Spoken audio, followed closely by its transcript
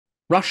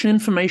Russian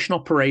information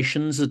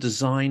operations are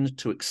designed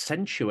to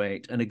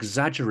accentuate and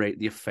exaggerate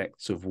the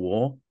effects of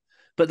war,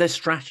 but their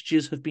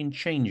strategies have been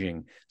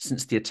changing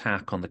since the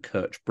attack on the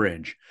Kerch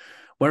Bridge.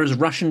 Whereas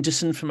Russian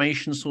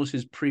disinformation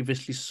sources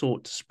previously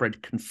sought to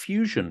spread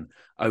confusion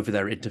over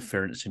their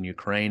interference in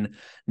Ukraine,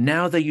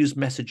 now they use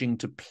messaging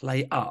to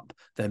play up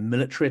their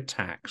military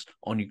attacks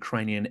on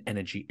Ukrainian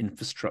energy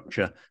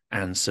infrastructure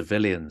and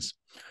civilians.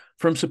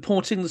 From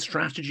supporting the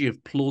strategy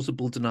of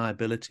plausible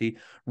deniability,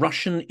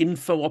 Russian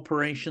info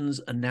operations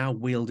are now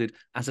wielded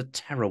as a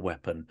terror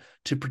weapon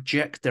to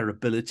project their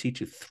ability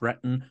to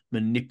threaten,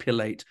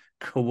 manipulate,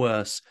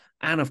 coerce,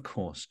 and of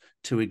course,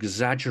 to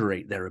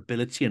exaggerate their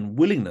ability and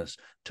willingness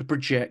to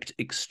project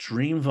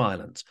extreme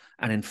violence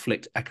and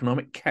inflict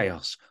economic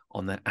chaos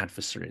on their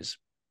adversaries.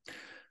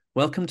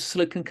 Welcome to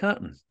Silicon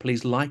Curtain.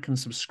 Please like and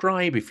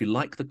subscribe if you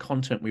like the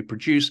content we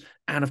produce,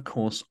 and of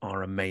course,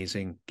 our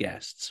amazing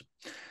guests.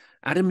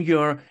 Adam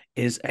Ure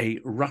is a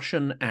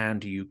Russian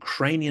and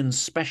Ukrainian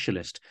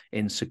specialist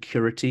in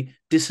security,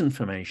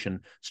 disinformation,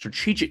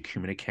 strategic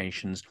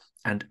communications,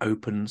 and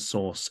open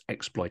source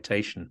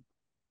exploitation.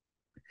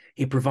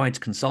 He provides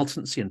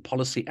consultancy and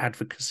policy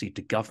advocacy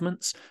to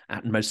governments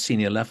at most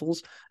senior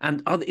levels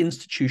and other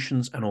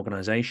institutions and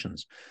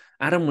organizations.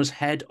 Adam was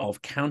head of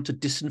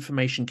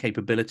counter-disinformation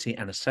capability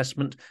and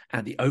assessment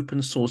at the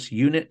open source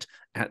unit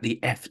at the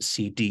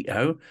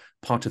FCDO,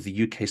 part of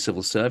the UK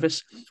Civil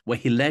Service, where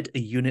he led a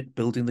unit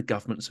building the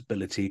government's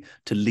ability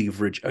to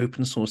leverage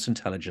open source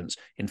intelligence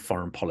in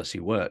foreign policy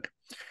work.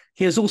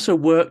 He has also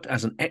worked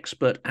as an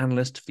expert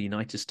analyst for the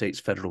United States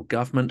federal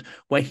government,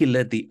 where he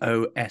led the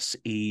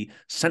OSE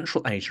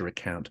Central Asia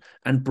account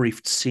and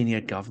briefed senior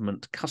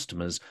government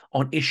customers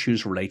on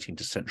issues relating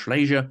to Central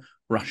Asia,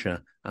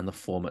 Russia, and the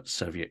former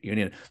Soviet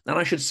Union. And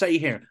I should say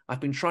here, I've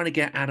been trying to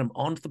get Adam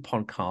onto the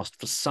podcast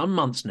for some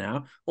months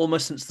now,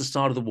 almost since the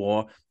start of the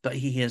war, but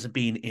he has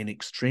been in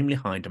extremely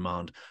high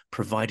demand,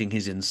 providing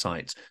his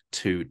insights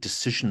to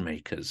decision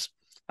makers.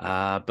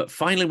 But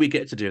finally, we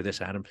get to do this,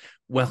 Adam.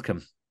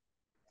 Welcome.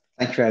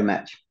 Thank you very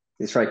much.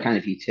 It's very kind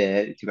of you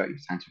to devote your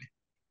time to me.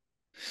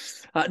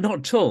 Not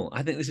at all.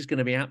 I think this is going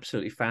to be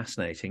absolutely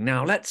fascinating.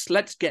 Now,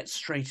 let's get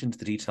straight into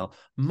the detail.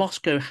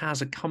 Moscow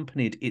has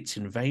accompanied its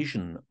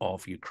invasion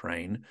of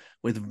Ukraine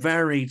with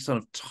very sort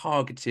of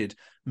targeted,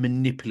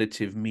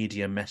 manipulative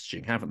media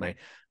messaging, haven't they?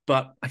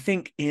 But I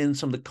think in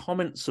some of the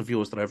comments of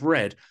yours that I've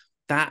read,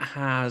 that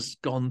has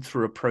gone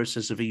through a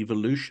process of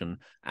evolution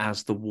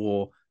as the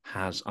war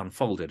has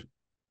unfolded.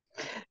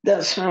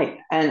 That's right.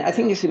 And I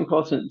think it's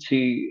important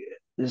to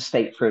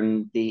state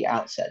from the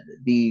outset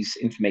that these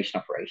information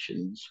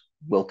operations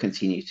will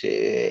continue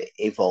to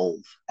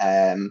evolve.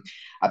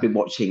 I've been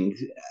watching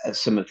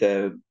some of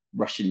the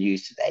Russian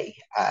news today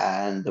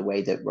and the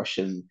way that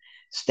Russian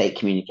state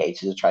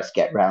communicators have tried to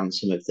get around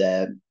some of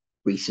the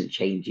recent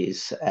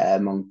changes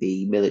among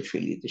the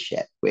military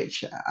leadership,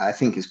 which I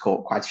think has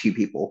caught quite a few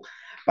people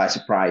by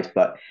surprise.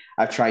 But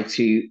I've tried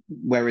to,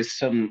 whereas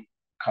some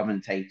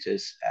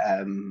commentators,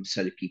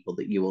 certainly people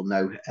that you will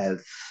know,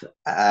 have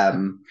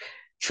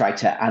tried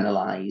to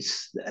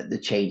analyze the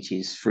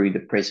changes through the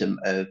prism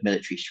of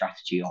military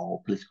strategy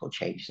or political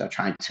changes. I'm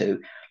trying to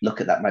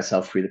look at that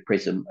myself through the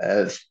prism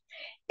of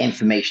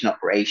information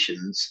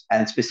operations,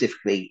 and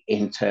specifically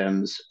in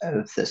terms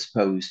of the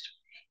supposed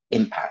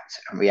impact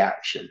and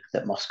reaction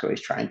that Moscow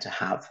is trying to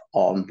have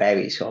on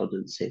various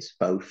audiences,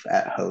 both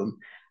at home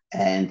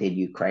and in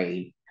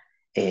Ukraine,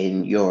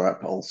 in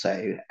Europe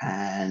also,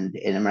 and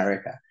in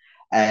America.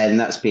 And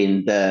that's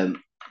been the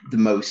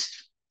most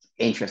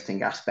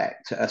interesting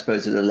aspect, I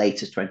suppose, of the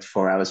latest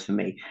 24 hours for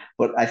me.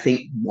 But I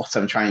think what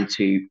I'm trying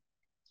to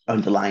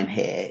underline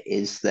here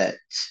is that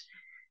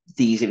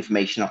these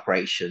information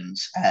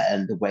operations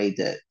and the way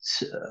that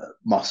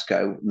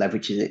Moscow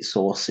leverages its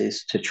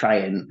sources to try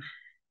and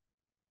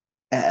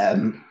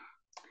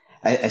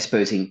I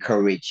suppose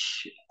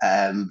encourage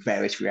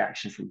various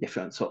reactions from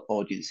different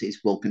audiences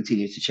will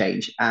continue to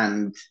change,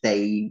 and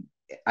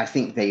I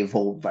think they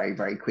evolve very,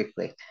 very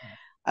quickly.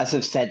 As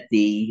I've said,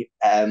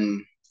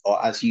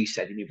 or as you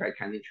said in your very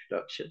kind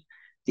introduction,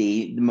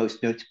 the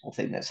most notable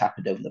thing that's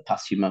happened over the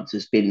past few months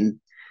has been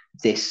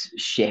this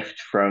shift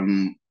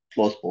from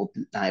plausible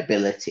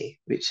deniability,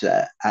 which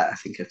I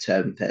think a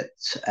term that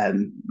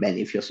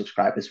many of your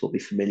subscribers will be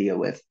familiar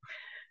with,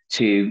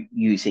 to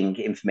using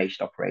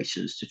information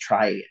operations to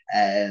try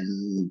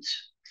and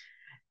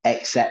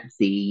accept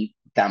the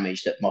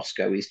damage that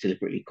Moscow is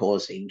deliberately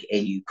causing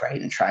in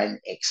Ukraine and try and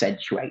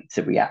accentuate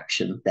the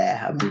reaction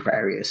there among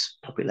various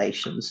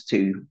populations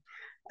to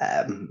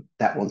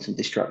that wanton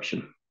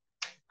destruction.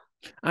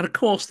 And of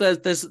course,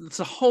 there's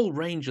a whole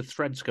range of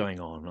threads going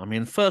on. I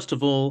mean, first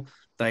of all,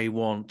 they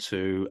want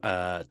to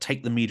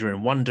take the media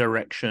in one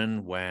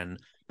direction when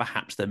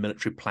perhaps their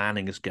military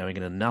planning is going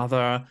in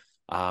another.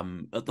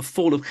 At the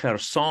fall of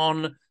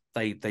Kherson,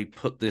 they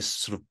put this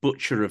sort of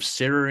butcher of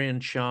Syria in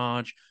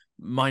charge.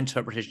 My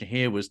interpretation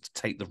here was to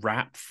take the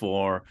rap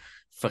for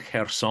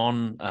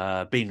Kherson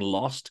being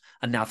lost.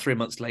 And now 3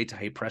 months later,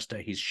 hey presto,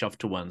 he's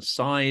shoved to one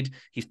side.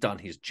 He's done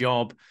his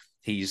job.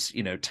 he's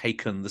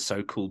taken the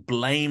so-called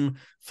blame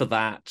for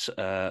that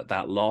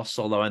loss,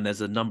 although and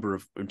there's a number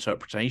of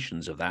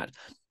interpretations of that.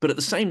 But at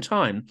the same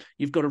time,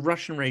 you've got a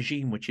Russian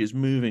regime which is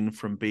moving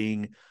from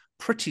being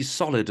pretty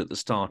solid at the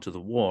start of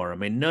the war. I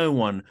mean, no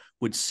one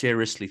would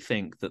seriously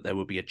think that there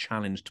would be a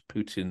challenge to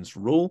Putin's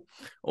rule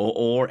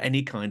or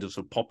any kind of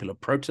popular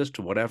protest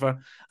or whatever.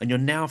 And you're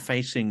now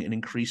facing an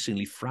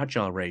increasingly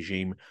fragile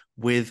regime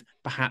with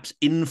perhaps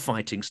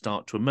infighting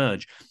start to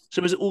emerge.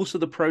 So is it also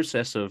the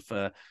process of,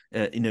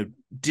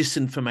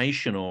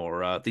 disinformation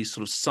or these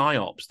sort of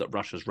psyops that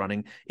Russia's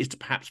running is to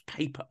perhaps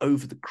paper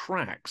over the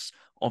cracks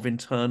of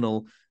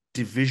internal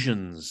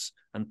divisions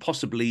and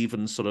possibly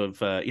even sort of,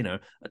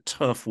 a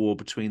turf war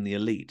between the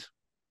elite?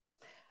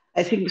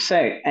 I think so.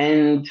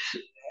 And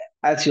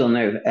as you'll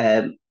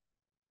know,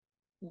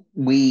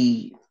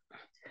 we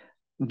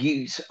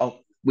use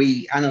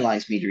we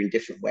analyze media in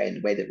different way in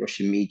the way that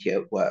Russian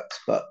media works.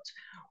 But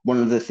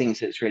one of the things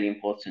that's really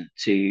important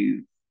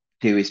to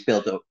do is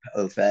build up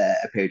over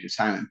a period of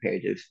time, a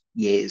period of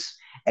years,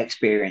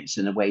 experience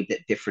in a way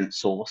that different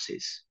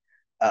sources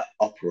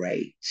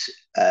operate.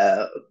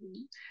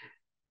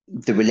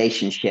 The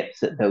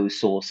relationships that those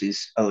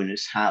sources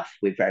owners have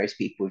with various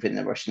people within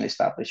the Russian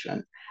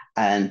establishment,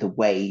 and the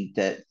way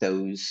that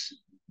those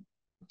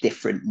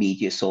different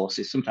media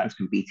sources, sometimes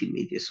competing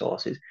media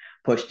sources,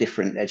 push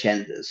different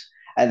agendas.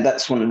 And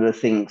that's one of the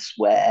things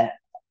where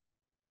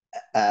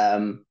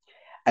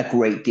a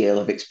great deal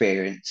of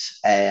experience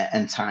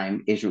and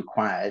time is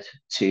required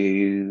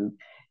to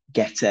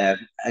get a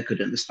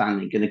good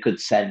understanding and a good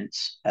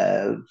sense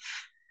of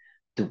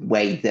the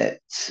way that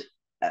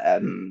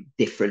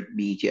different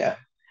media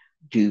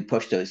do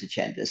push those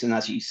agendas. And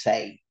as you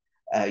say,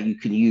 you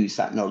can use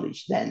that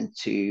knowledge then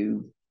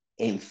to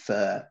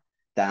infer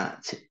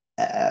that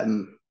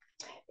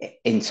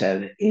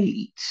into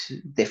elite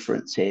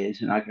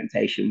differences and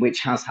argumentation, which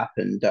has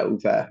happened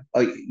over,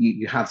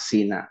 you have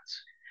seen that,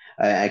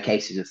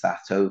 cases of that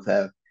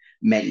over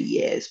many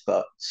years,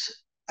 but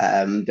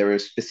there are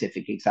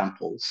specific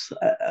examples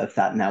of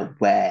that now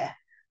where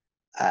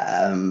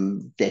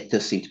there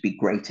does seem to be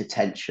greater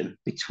tension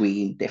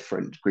between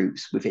different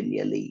groups within the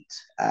elite.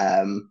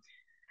 And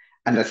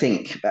I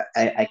think,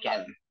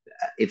 again,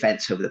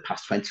 events over the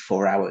past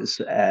 24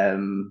 hours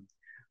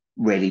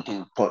really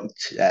do point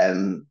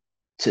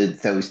to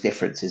those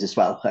differences as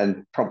well,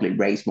 and probably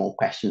raise more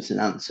questions than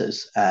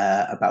answers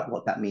about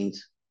what that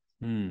means.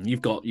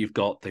 You've got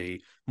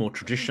the more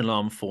traditional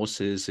armed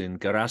forces in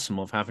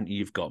Gerasimov, haven't you?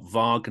 You've got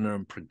Wagner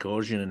and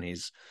Prigozhin and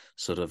his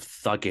sort of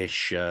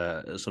thuggish,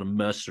 sort of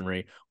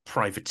mercenary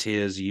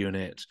privateers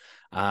unit.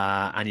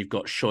 And you've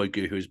got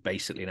Shoigu, who's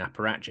basically an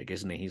apparatchik,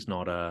 isn't he? He's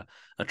not a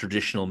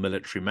traditional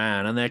military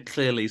man. And they're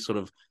clearly sort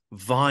of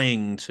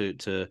vying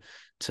to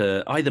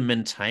either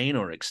maintain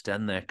or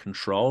extend their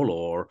control,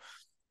 or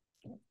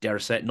dare I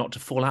say it, not to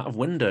fall out of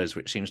windows,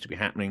 which seems to be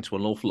happening to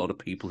an awful lot of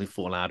people who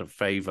fall out of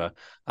favor.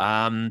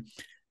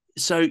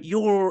 So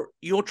you're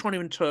trying to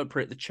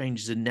interpret the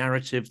changes in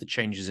narrative, the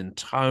changes in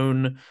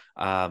tone,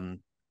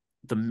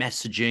 the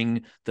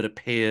messaging that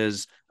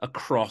appears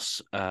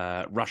across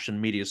Russian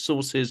media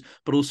sources,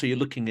 but also you're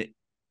looking at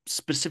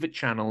specific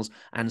channels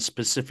and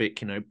specific,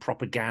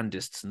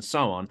 propagandists and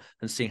so on,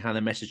 and seeing how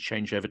their message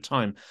change over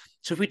time.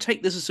 So if we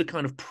take this as a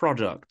kind of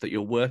product that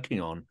you're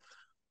working on,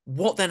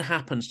 what then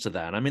happens to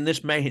that? I mean,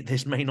 this may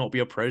not be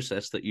a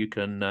process that you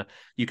can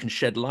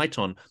shed light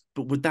on,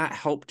 but would that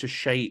help to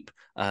shape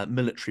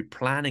military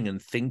planning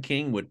and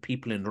thinking? Would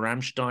people in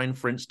Ramstein,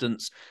 for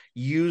instance,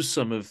 use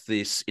some of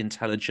this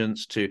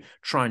intelligence to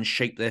try and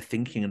shape their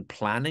thinking and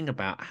planning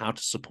about how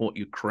to support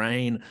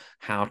Ukraine,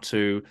 how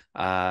to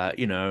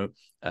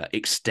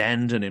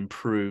extend and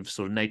improve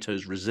sort of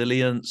NATO's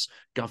resilience,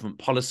 government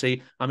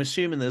policy? I'm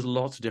assuming there's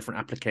lots of different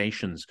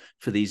applications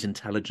for these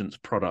intelligence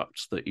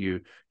products that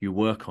you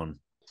work on.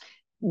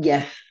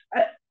 Yes,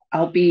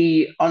 I'll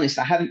be honest,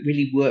 I haven't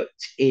really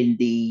worked in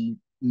the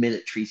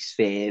military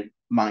sphere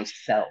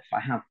myself. I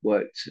have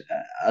worked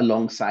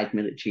alongside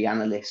military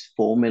analysts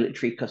for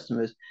military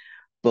customers,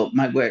 but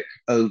my work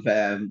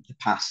over the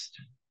past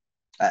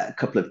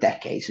couple of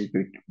decades has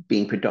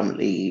been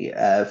predominantly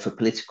for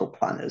political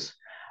planners.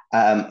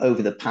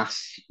 Over the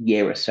past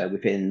year or so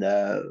within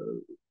the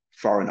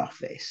Foreign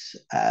Office,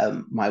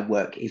 my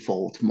work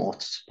evolved more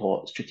to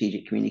support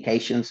strategic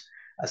communications,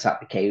 as that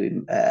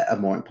became a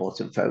more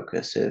important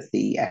focus of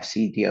the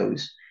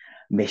FCDO's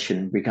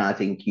mission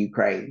regarding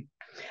Ukraine.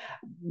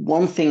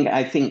 One thing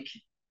I think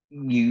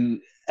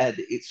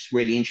it's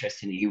really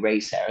interesting that you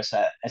raised there as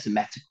a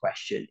meta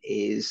question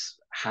is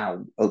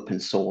how open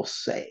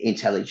source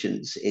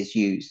intelligence is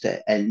used,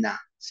 and that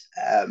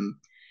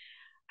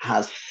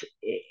has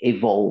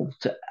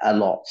evolved a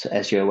lot,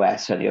 as you're aware,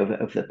 certainly over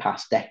the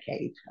past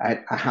decade. I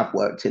have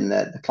worked in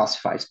the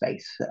classified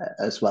space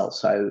as well,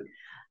 so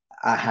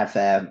I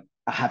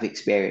have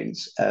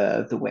experience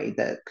of the way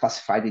that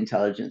classified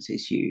intelligence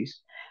is used.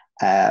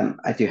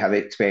 I do have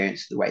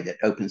experience the way that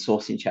open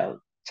source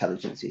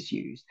intelligence is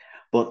used.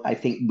 But I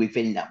think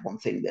within that, one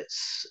thing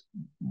that's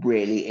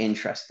really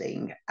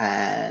interesting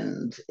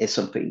and is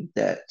something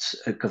that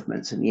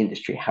governments and the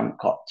industry haven't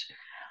got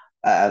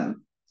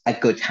a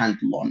good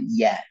handle on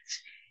yet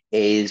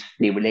is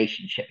the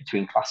relationship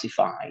between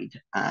classified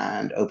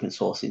and open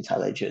source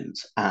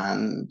intelligence,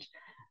 and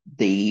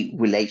the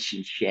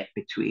relationship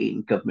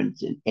between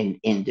government and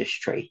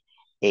industry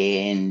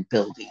in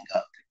building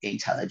up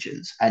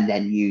intelligence and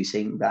then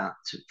using that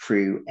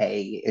through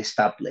a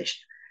established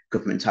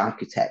government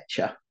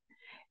architecture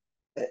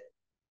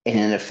in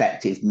an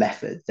effective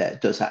method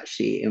that does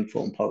actually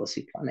inform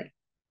policy planning.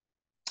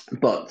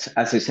 But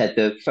as I said,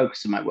 the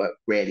focus of my work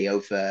really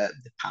over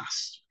the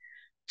past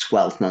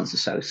 12 months or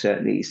so,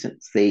 certainly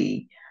since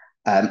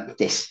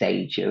this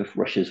stage of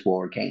Russia's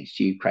war against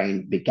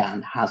Ukraine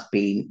began, has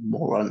been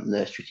more on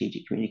the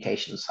strategic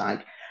communications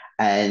side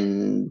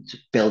and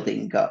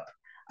building up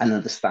an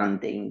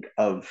understanding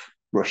of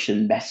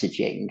Russian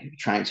messaging,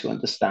 trying to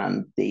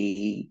understand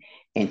the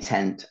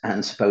intent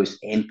and supposed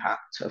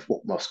impact of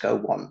what Moscow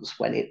wants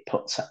when it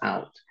puts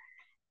out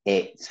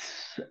its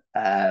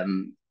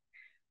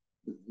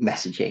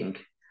messaging,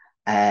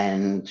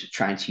 and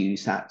trying to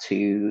use that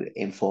to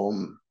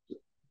inform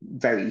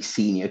very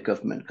senior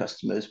government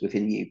customers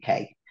within the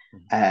UK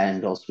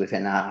and also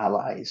within our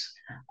allies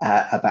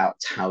about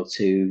how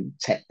to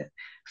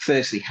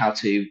firstly, how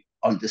to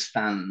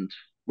understand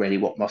really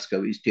what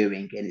Moscow is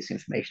doing in its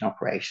information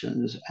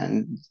operations,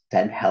 and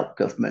then help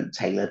government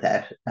tailor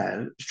their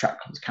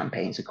stratcoms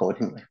campaigns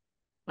accordingly.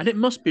 And it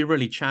must be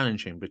really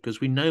challenging, because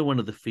we know one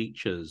of the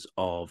features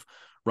of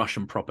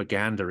Russian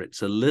propaganda,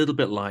 it's a little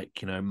bit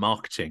like,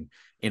 marketing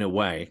in a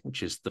way,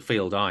 which is the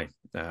field I,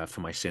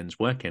 for my sins,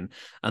 work in.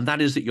 And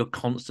that is that you're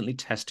constantly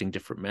testing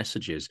different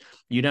messages.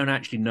 You don't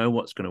actually know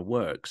what's going to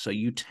work. So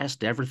you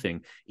test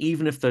everything,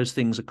 even if those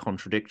things are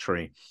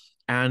contradictory.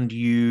 And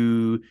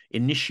you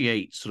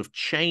initiate sort of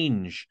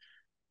change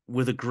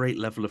with a great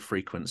level of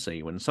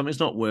frequency. When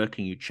something's not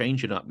working, you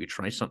change it up, you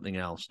try something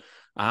else.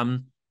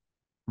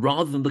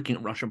 Rather than looking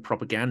at Russian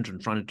propaganda and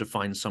trying to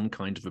define some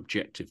kind of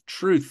objective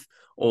truth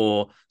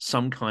or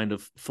some kind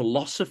of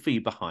philosophy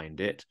behind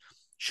it,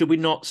 should we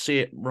not see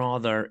it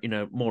rather,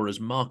 more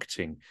as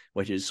marketing,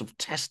 which is sort of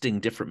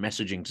testing different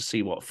messaging to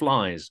see what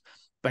flies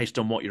based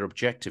on what your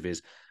objective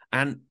is?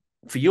 And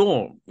for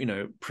your,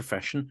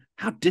 profession,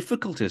 how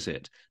difficult is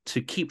it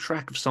to keep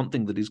track of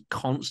something that is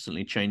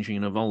constantly changing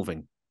and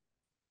evolving?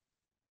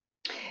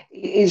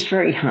 It's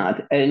very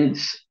hard. And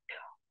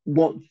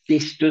what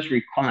this does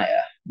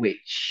require,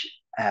 which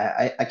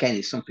again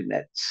is something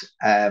that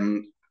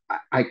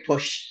I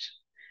pushed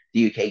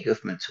the UK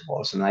government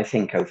towards, and I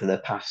think over the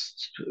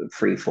past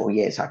 3-4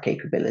 years, our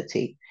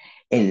capability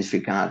in this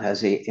regard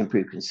has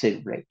improved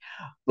considerably.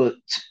 But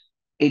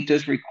it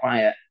does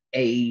require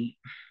a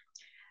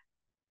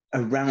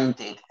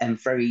rounded and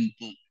very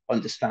deep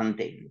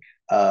understanding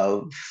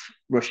of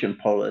Russian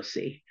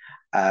policy,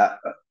 an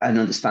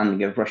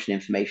understanding of Russian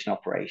information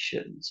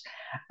operations,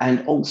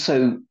 and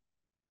also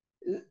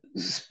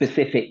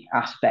specific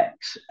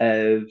aspects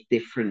of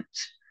different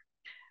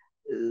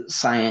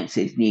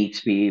sciences need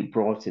to be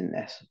brought in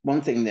this.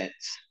 One thing that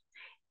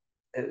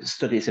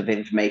studies of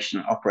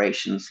information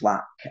operations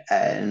lack,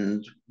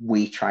 and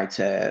we try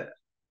to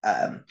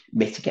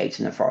mitigate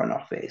in the Foreign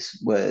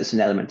Office, was an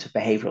element of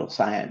behavioral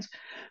science,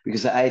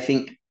 because I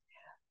think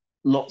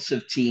lots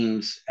of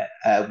teams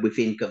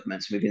within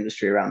governments, with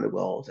industry around the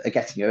world, are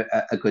getting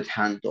a good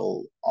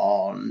handle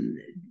on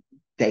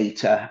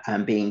data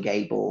and being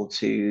able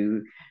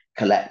to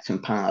collect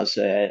and parse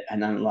and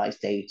analyze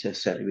data,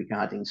 certainly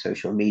regarding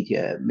social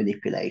media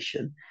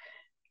manipulation.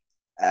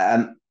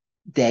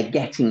 They're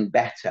getting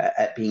better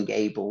at being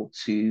able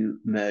to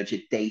merge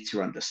a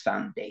data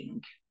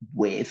understanding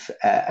with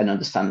an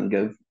understanding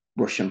of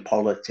Russian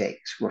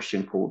politics,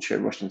 Russian culture,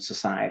 Russian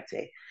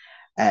society,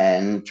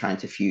 and trying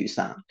to fuse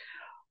that.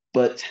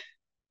 But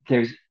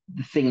there's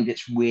the thing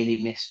that's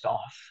really missed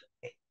off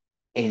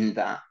in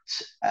that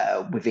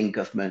within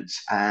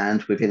governments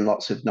and within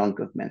lots of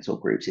non-governmental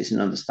groups is an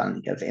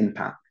understanding of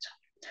impact,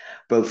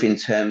 both in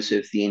terms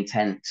of the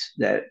intent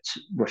that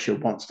Russia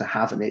wants to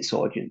have in its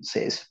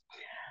audiences,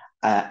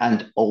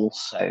 and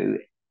also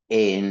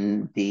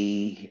in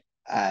the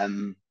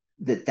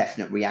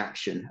definite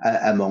reaction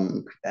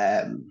among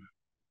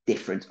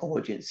different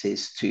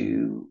audiences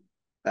to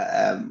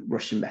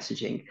Russian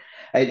messaging.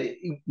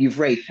 You've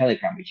raised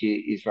Telegram, which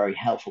is very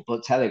helpful,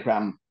 but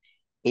Telegram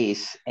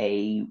is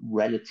a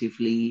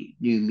relatively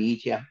new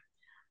media,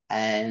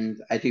 and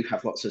I do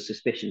have lots of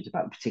suspicions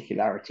about the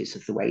particularities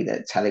of the way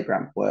that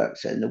Telegram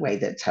works and the way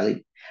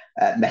that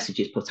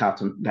messages put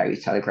out on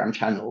various Telegram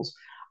channels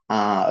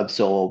are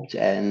absorbed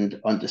and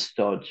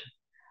understood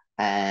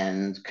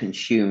and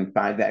consumed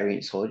by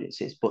various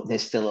audiences. But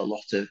there's still a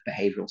lot of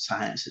behavioral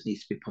science that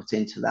needs to be put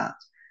into that.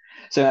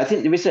 So I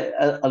think there is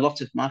a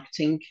lot of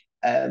marketing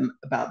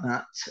about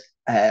that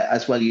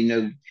as well.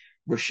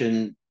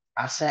 Russian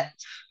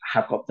assets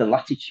have got the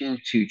latitude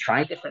to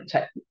try different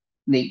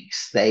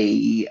techniques.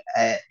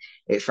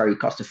 It's very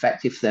cost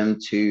effective for them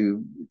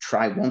to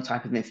try one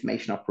type of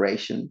information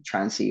operation,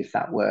 try and see if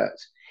that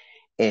works.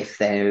 if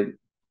they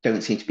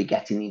don't seem to be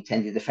getting the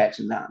intended effect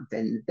of that,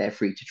 then they're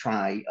free to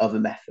try other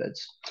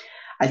methods.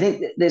 I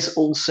think that there's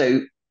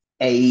also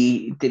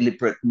a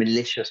deliberate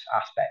malicious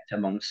aspect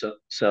among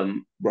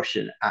some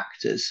Russian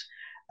actors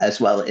as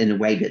well, in a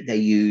way that they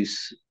use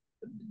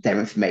their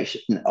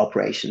information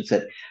operations,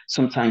 that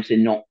sometimes they're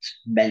not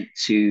meant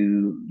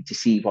to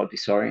deceive or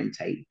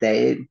disorientate.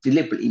 They're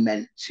deliberately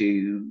meant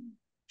to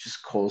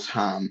just cause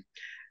harm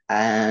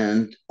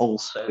and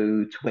also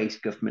to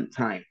waste government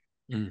time.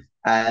 Mm.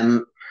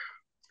 Um,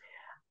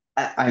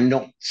 I'm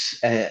not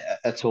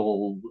at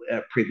all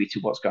privy to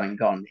what's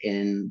going on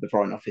in the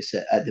Foreign Office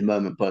at the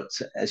moment, but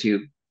as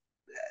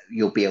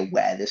you'll be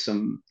aware, there's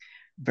some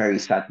very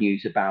sad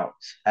news about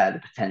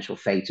the potential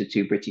fate of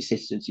two British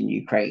citizens in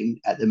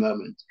Ukraine at the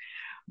moment.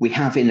 We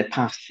have in the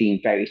past seen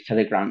various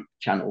Telegram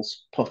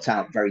channels put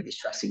out very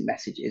distressing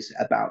messages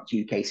about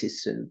UK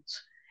citizens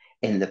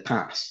in the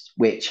past,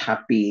 which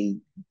have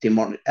been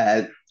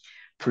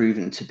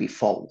proven to be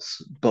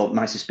false. But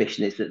my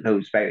suspicion is that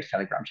those various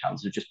Telegram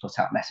channels have just put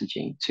out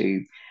messaging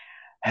to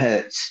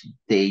hurt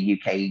the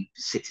UK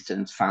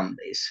citizens'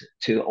 families,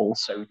 to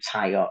also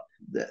tie up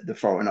the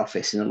Foreign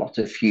Office in a lot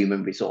of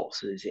human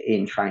resources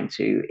in trying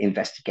to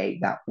investigate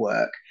that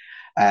work,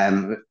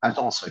 and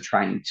also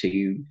trying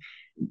to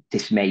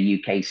dismay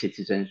UK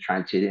citizens,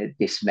 trying to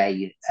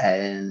dismay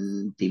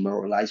and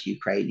demoralize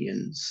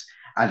Ukrainians,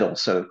 and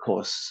also, of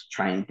course,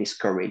 try and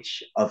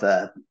discourage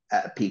other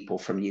people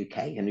from UK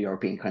and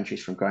European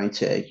countries from going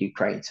to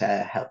Ukraine to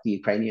help the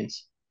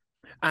Ukrainians.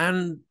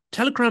 And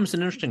Telegram's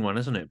an interesting one,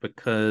 isn't it?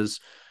 Because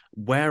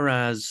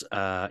whereas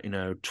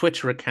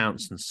Twitter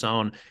accounts and so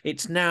on,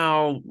 it's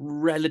now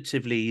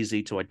relatively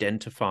easy to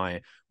identify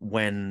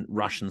when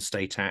Russian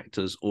state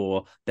actors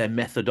or their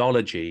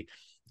methodology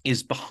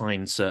is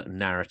behind certain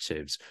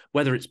narratives,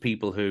 whether it's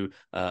people who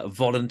are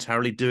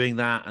voluntarily doing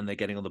that and they're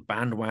getting on the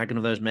bandwagon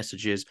of those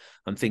messages.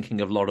 I'm thinking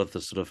of a lot of the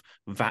sort of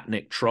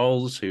Vatnik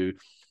trolls who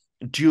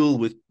duel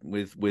with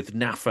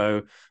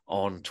NAFO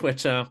on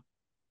Twitter.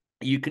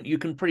 You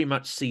can pretty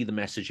much see the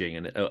messaging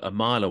and a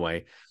mile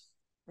away,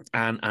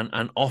 and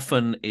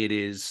often it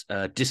is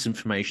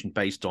disinformation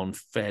based on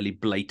fairly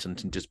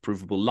blatant and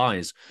disprovable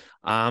lies.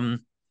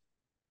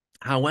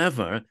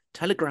 However,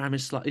 Telegram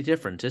is slightly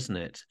different, isn't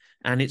it?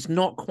 And it's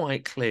not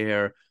quite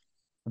clear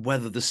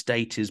whether the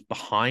state is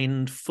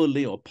behind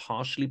fully or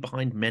partially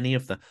behind many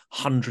of the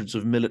hundreds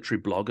of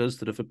military bloggers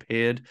that have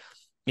appeared.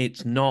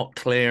 It's not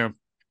clear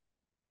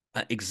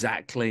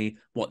exactly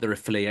what their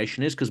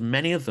affiliation is, because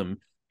many of them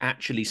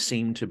actually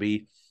seem to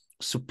be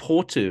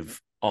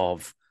supportive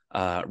of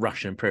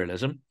Russian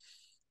imperialism.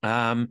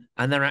 And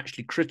they're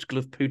actually critical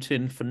of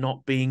Putin for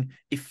not being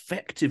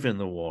effective in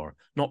the war,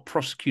 not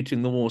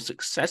prosecuting the war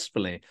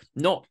successfully,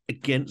 not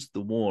against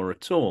the war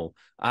at all.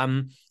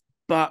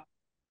 But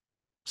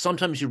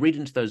sometimes you read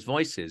into those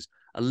voices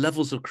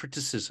levels of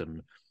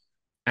criticism.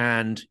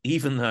 And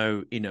even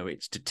though,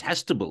 it's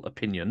detestable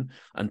opinion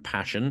and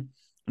passion,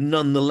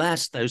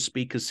 nonetheless, those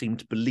speakers seem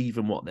to believe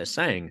in what they're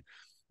saying.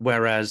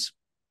 Whereas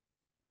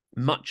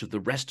much of the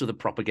rest of the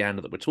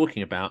propaganda that we're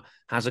talking about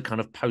has a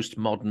kind of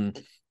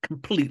postmodern,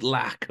 complete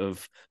lack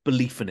of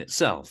belief in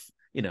itself.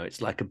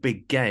 It's like a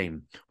big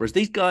game. Whereas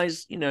these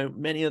guys,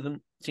 many of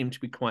them seem to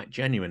be quite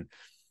genuine.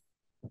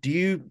 Do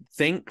you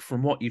think,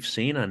 from what you've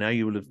seen, I know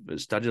you will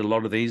have studied a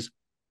lot of these,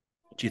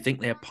 do you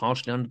think they are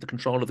partially under the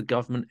control of the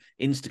government,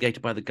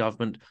 instigated by the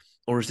government,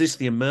 or is this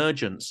the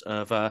emergence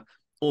of a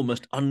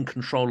almost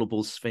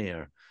uncontrollable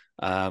sphere,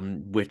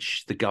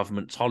 which the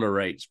government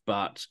tolerates,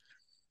 but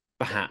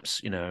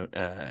perhaps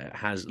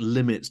has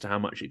limits to how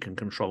much it can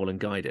control and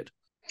guide it?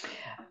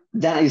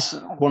 That is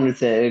one of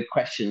the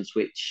questions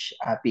which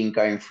I've been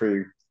going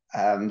through,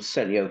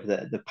 certainly over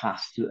the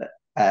past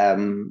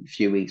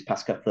few weeks,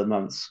 past couple of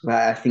months.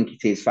 I think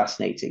it is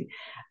fascinating.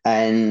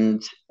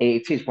 And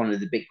it is one of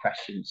the big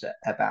questions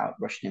about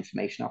Russian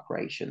information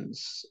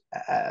operations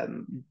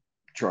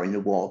during the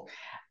war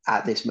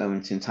at this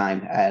moment in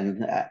time.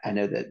 And I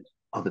know that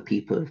other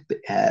people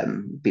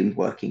have been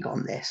working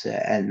on this,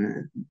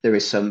 and there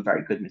is some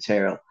very good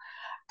material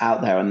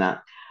out there on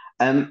that.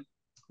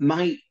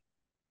 My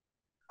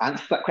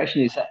answer to that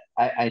question is that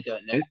I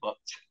don't know, but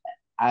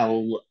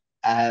I'll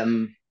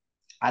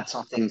add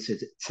some things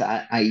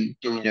that I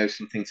do know,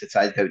 some things that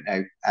I don't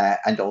know,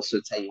 and also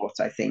tell you what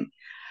I think.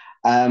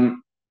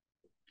 Um,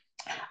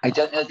 I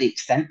don't know the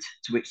extent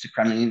to which the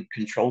Kremlin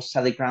controls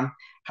Telegram.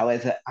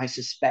 However, I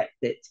suspect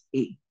that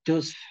it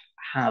does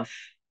have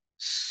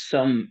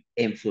some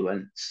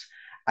influence.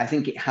 I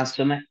think it has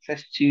some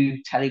access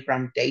to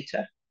Telegram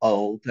data,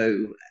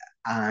 although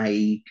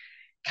I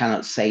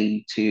cannot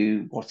say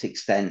to what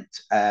extent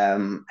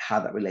how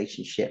that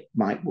relationship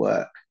might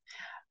work,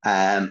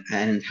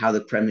 and how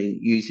the Kremlin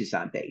uses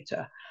that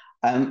data.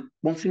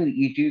 One thing that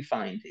you do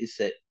find is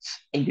that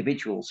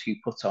individuals who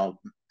put on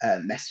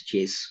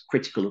messages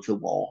critical of the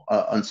war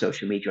on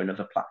social media and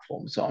other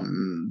platforms,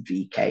 on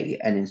VK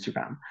and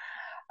Instagram,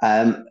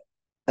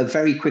 are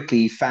very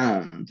quickly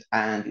found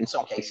and in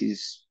some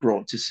cases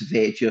brought to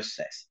severe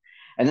justice.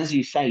 And as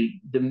you say,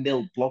 the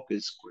Mill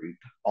bloggers group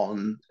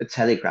on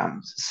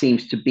Telegram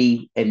seems to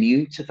be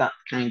immune to that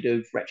kind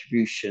of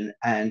retribution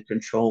and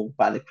control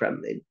by the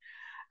Kremlin.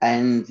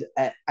 And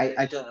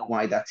I don't know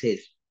why that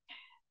is.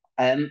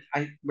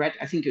 I read,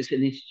 I think it was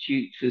an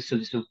Institute for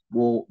Studies of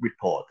War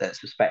report that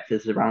suspects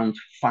there's around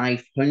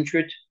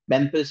 500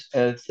 members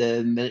of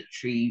the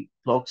military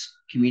blogs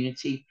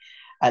community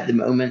at the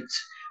moment.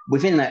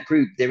 Within that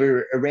group, there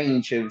are a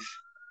range of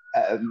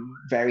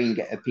varying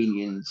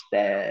opinions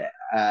there.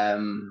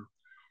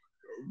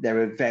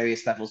 There are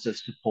various levels of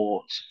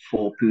support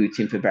for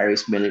Putin for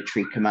various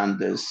military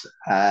commanders.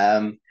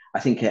 I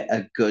think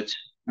a good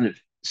kind of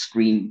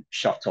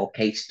screenshot or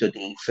case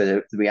study for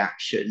the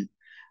reaction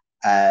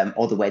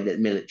or the way that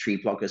military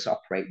bloggers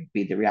operate would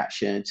be the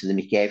reaction to the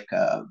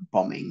Mikhailivka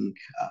bombing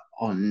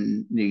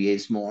on New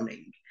Year's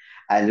morning.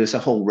 And there was a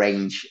whole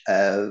range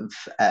of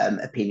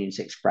opinions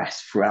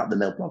expressed throughout the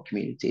mill blog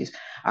communities,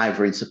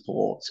 either in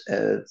support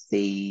of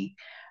the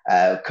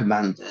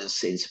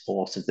commanders, in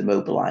support of the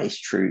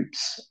mobilized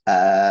troops.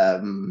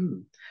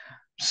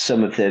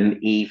 Some of them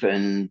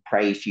even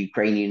praised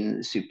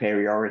Ukrainian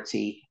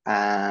superiority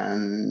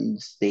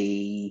and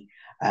the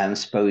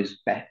supposed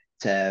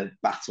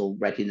battle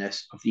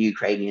readiness of the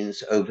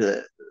Ukrainians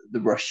over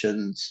the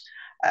Russians.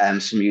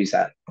 Some use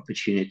that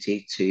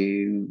opportunity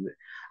to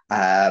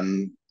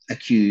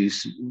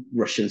accuse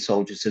Russian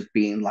soldiers of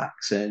being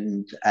lax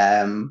and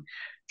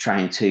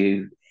trying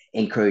to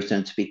encourage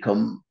them to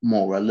become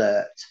more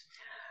alert.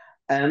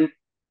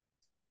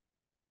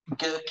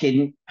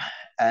 Gherkin,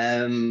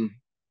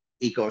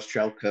 Igor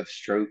Strelkov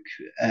stroke,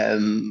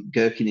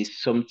 Gherkin is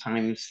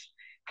sometimes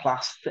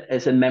classed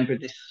as a member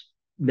of this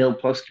Mill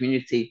Plus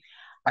community.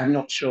 I'm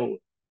not sure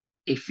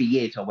if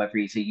he is or whether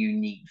he's a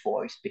unique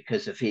voice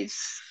because of his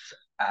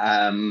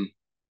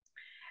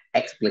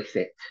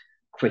explicit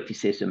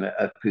criticism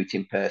of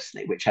Putin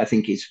personally, which I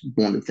think is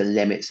one of the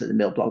limits that the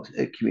Mill blog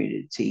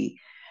community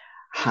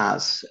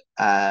has.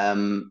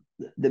 The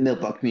Mill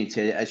blog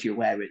community, as you're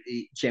aware,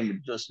 it generally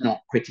does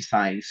not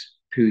criticize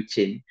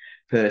Putin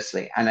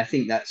personally. And I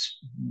think that's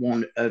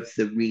one of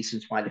the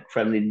reasons why the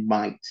Kremlin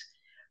might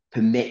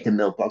permit the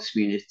mill blog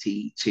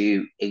community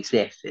to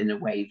exist in a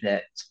way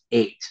that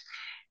it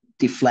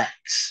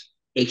deflects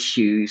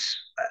issues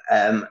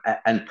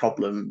and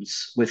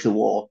problems with the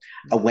war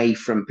away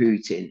from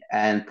Putin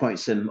and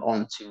points them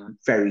onto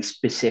very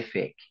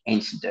specific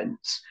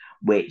incidents,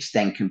 which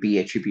then can be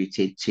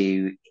attributed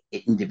to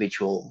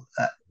individual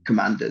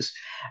commanders.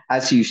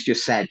 As you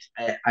just said,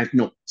 I've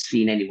not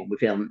seen anyone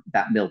within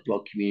that mill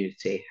blog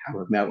community,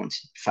 however I wanted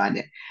to find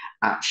it,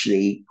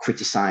 actually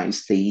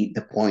criticize the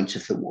point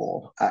of the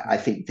war. I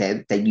think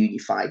they're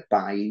unified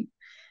by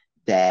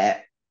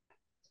their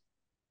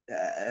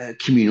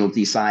communal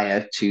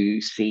desire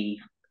to see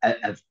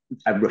a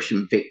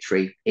Russian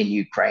victory in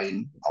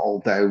Ukraine,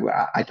 although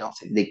I don't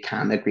think they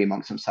can agree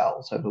amongst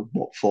themselves over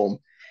what form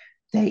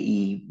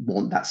they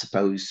want that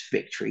supposed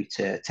victory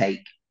to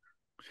take.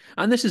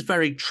 And this is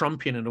very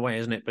Trumpian in a way,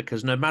 isn't it?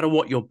 Because no matter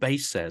what your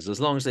base says, as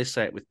long as they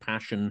say it with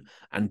passion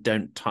and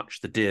don't touch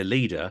the dear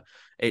leader,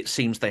 it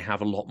seems they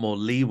have a lot more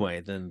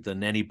leeway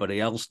than anybody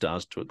else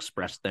does to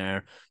express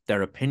their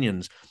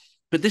opinions.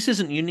 But this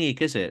isn't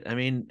unique, is it? I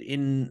mean,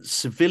 in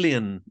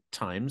civilian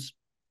times,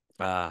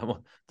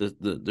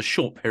 the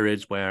short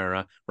periods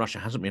where Russia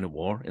hasn't been at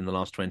war in the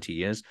last 20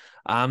 years,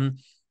 the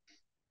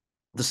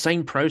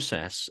same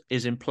process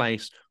is in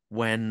place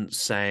when,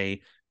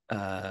 say,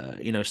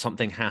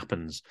 something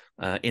happens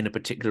in a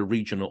particular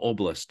region or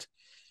oblast.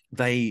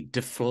 They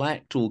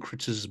deflect all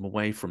criticism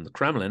away from the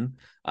Kremlin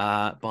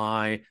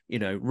by,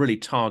 really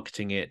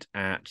targeting it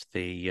at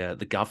the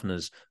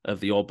governors of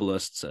the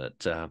oblasts,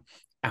 at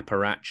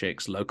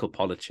apparatchiks, local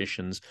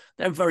politicians.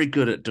 They're very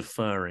good at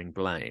deferring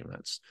blame.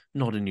 That's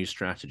not a new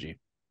strategy.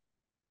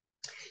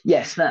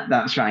 Yes,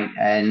 that's right.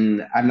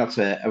 And I'm not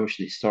a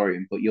Russian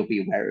historian, but you'll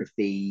be aware of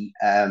the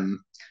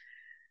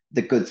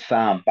good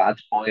Tsar, bad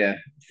boy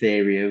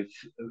theory of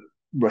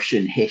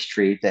Russian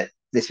history, that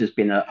this has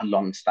been a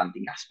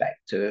long-standing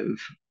aspect of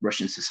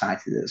Russian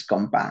society that's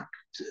gone back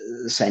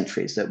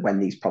centuries, that when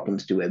these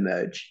problems do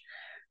emerge,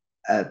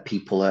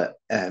 people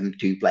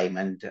do blame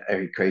and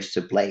are encouraged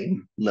to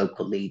blame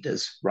local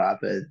leaders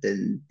rather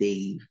than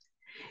the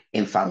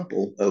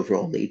infallible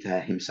overall leader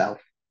himself.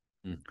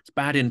 It's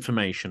bad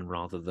information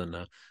rather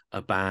than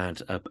a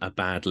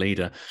bad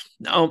leader.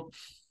 Now,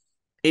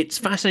 it's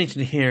fascinating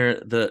to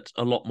hear that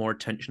a lot more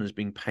attention is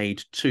being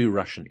paid to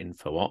Russian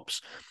info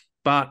ops,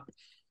 but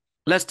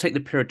let's take the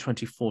period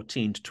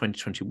 2014 to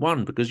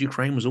 2021, because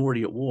Ukraine was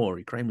already at war.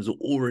 Ukraine was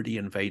already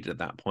invaded at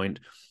that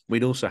point.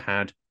 We'd also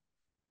had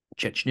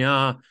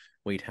Chechnya,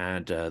 we'd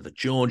had the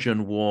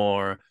Georgian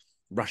War,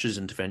 Russia's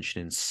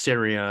intervention in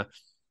Syria.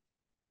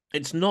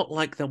 It's not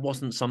like there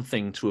wasn't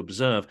something to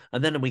observe.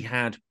 And then we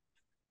had,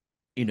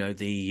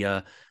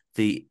 the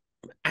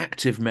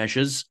active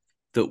measures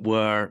that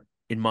were,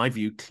 in my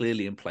view,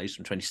 clearly in place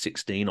from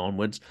 2016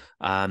 onwards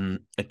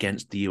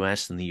against the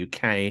US and the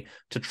UK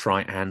to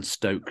try and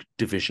stoke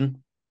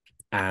division.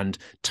 and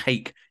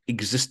take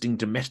existing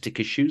domestic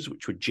issues,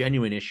 which were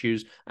genuine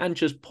issues, and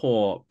just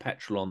pour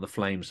petrol on the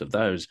flames of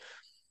those.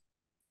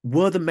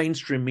 Were the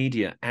mainstream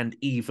media and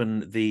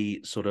even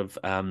the sort of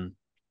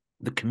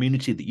the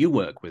community that you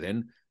work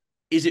within,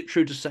 is it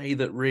true to say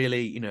that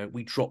really,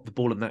 we dropped the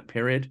ball in that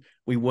period?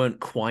 We weren't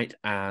quite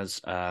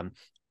as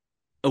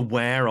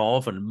aware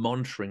of and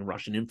monitoring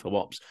Russian info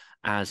ops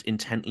as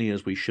intently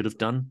as we should have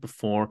done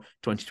before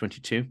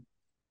 2022?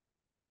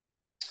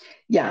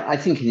 Yeah, I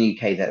think in the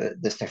UK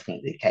that's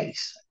definitely the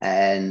case,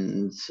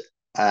 and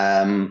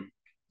um,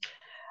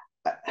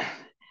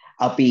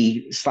 I'll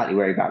be slightly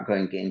worried about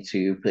going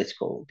into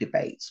political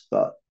debates.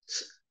 But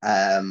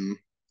um,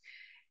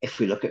 if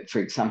we look at, for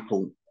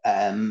example,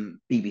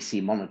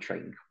 BBC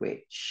monitoring,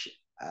 which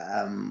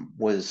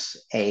was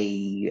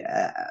a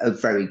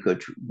very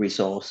good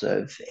resource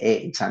of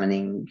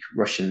examining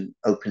Russian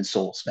open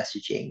source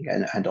messaging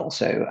and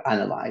also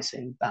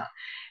analysing that.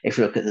 If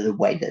you look at the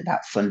way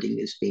that funding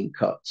has been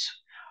cut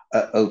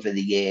over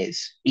the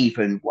years,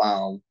 even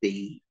while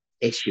the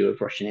issue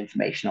of Russian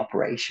information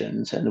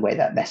operations and the way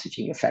that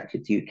messaging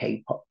affected the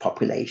UK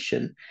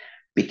population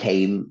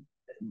became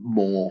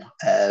more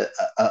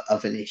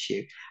of an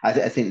issue.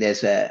 I think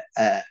there's a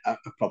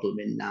problem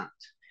in that.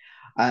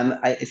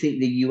 I think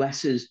the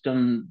US has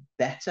done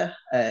better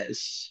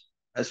as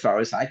far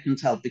as I can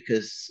tell,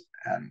 because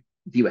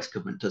the US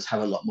government does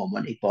have a lot more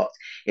money, but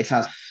it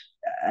has,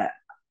 uh,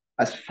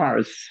 as far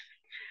as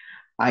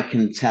I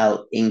can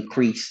tell,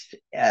 increased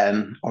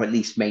or at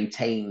least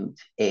maintained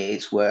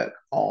its work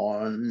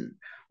on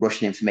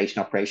Russian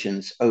information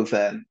operations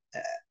over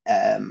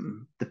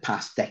the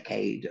past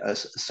decade or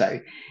so.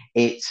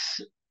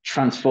 It's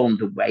transformed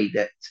the way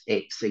that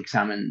it's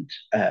examined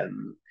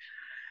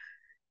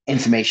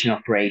information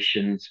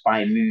operations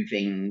by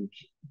moving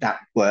that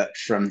work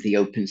from the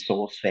open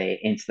source sphere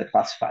into the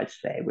classified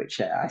sphere,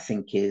 which I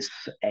think is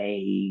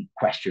a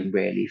question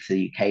really for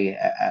the UK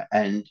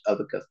and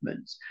other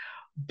governments.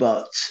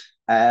 But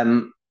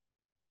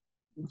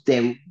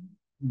there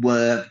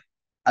were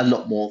a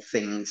lot more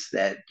things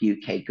that the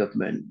UK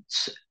government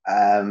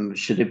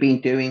should have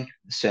been doing,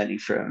 certainly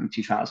from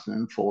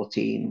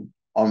 2014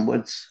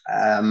 onwards.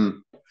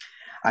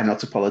 I'm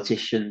not a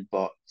politician,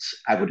 but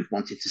I would have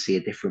wanted to see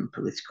a different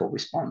political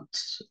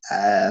response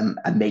and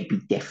maybe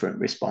different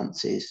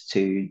responses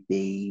to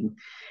the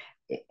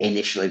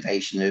initial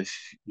invasion of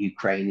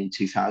Ukraine in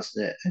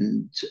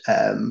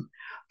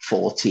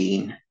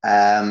 2014.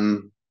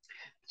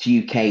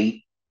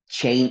 The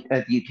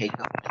UK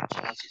government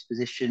changed its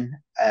position.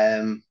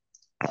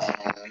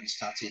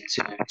 Started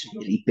to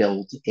really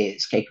build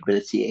its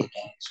capability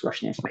against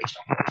Russian information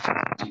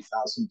operations in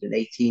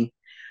 2018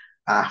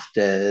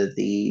 after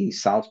the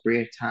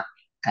Salisbury attack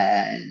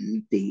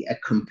and the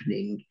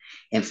accompanying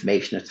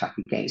information attack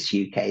against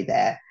UK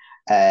there.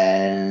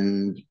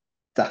 And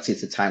that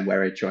is the time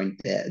where I joined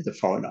the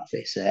Foreign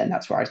Office, and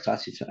that's where I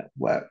started to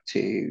work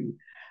to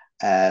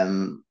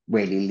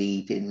really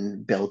lead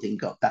in building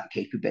up that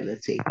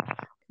capability.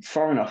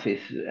 Foreign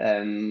Office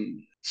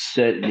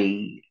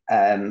certainly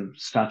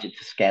started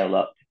to scale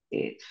up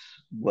its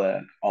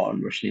work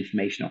on Russian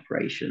information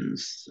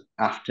operations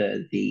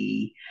after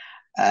the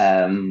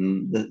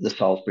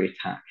Salisbury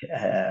attack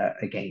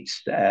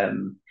against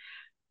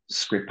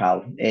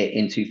Skripal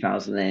in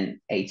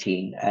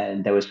 2018,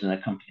 and there was an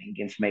accompanying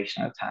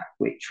information attack,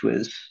 which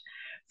was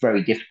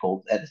very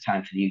difficult at the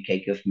time for the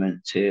UK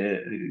government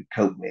to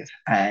cope with,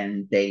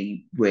 and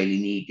they really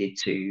needed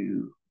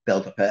to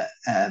build up a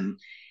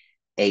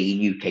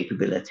new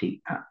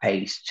capability at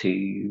pace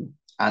to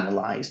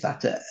analyze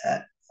that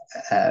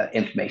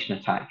information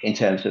attack in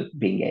terms of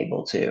being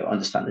able to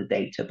understand the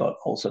data, but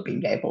also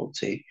being able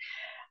to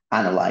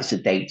analyze the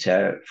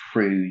data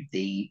through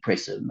the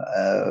prism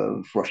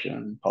of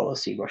Russian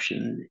policy,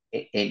 Russian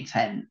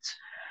intent.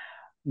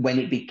 When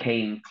it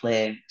became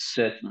clear,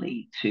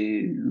 certainly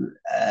to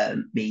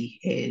me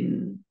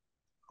in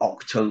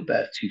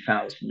October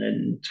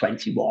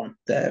 2021,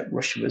 that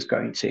Russia was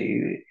going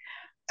to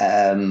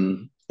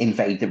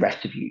invade the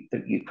rest of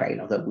Ukraine,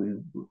 although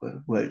we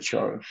weren't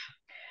sure of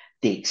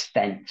the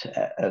extent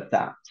of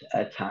that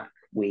attack,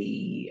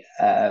 we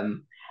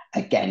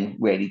again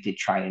really did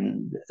try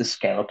and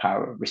scale up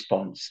our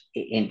response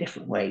in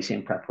different ways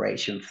in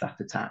preparation for that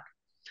attack.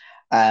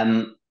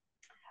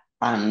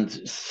 And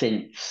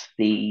since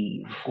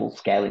the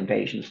full-scale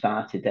invasion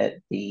started at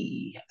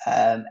the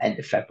end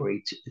of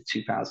February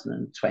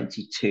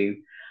 2022,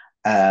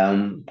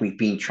 we've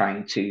been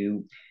trying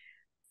to,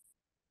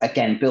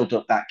 again, build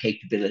up that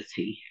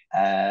capability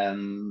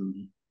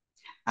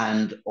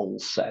and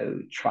also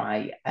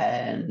try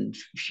and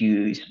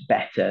fuse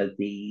better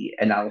the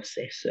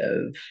analysis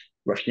of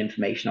Russian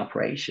information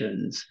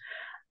operations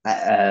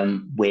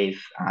with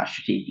our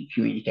strategic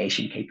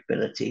communication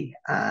capability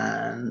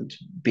and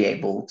be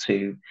able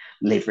to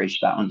leverage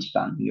that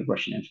understanding of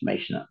Russian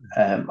information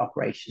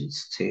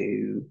operations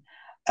to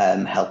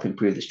help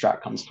improve the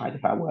stratcom side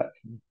of our work.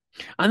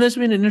 And there's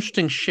been an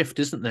interesting shift,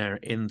 isn't there,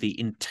 in the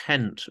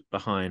intent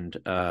behind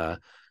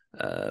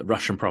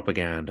Russian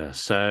propaganda.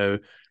 So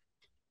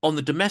On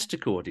the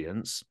domestic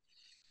audience,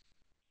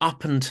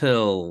 up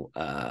until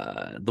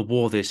the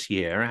war this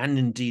year, and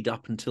indeed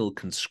up until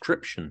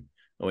conscription,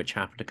 which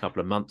happened a couple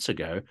of months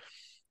ago,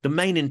 the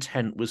main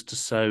intent was to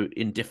sow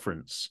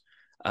indifference,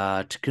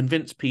 to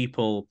convince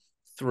people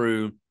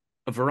through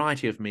a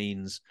variety of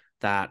means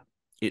that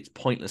it's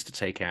pointless to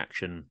take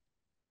action.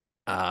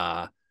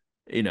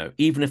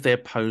 Even if they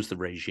oppose the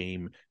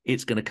regime,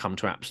 it's going to come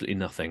to absolutely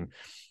nothing.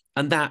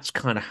 And that's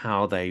kind of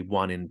how they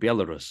won in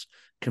Belarus.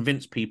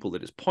 Convince people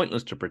that it's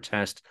pointless to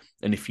protest,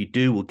 and if you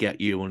do, we'll get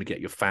you, and get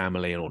your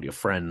family and all your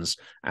friends,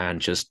 and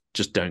just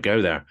don't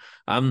go there.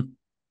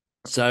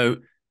 So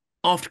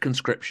after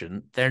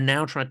conscription, they're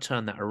now trying to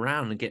turn that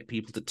around and get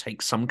people to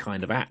take some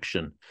kind of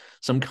action,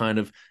 some kind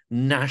of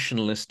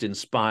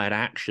nationalist-inspired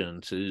action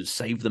to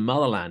save the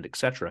motherland,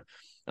 etc.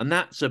 And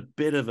that's a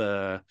bit of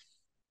a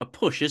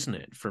push, isn't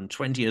it, from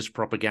 20 years of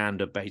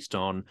propaganda based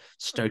on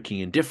stoking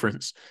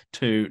indifference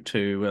to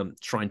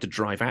trying to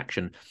drive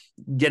action.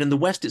 Yet in the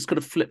West, it's kind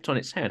of flipped on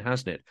its head,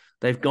 hasn't it?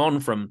 They've gone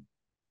from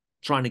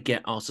trying to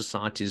get our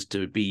societies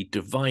to be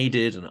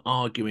divided and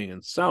arguing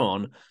and so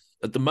on.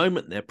 At the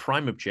moment, their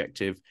prime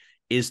objective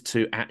is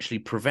to actually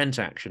prevent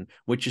action,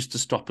 which is to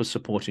stop us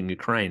supporting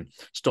Ukraine,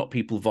 stop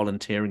people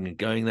volunteering and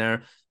going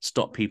there,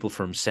 stop people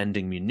from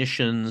sending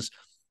munitions,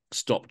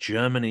 stop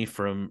Germany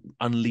from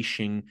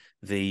unleashing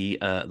the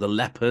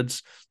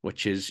leopards,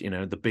 which is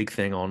the big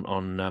thing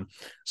on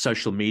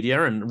social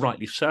media, and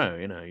rightly so.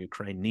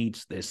 Ukraine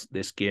needs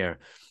this gear.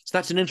 So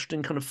that's an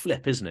interesting kind of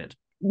flip, isn't it?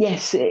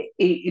 Yes,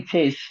 it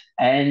is,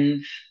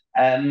 and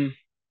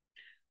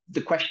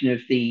the question of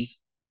the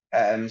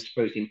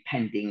supposed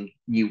impending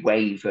new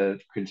wave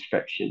of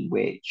construction,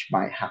 which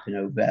might happen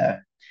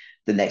over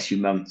the next few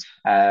months.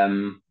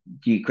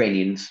 The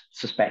Ukrainians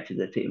suspected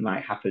that it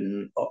might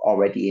happen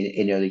already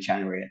in early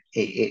January.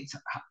 It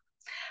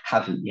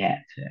hasn't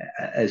yet,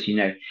 as you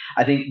know.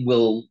 I think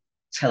will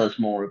tell us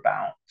more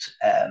about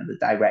the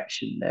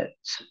direction that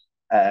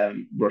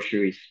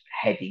Russia is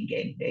heading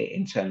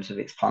in terms of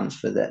its plans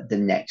for the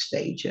next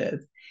stage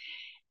of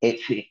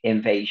its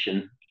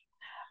invasion.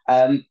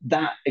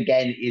 That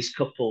again is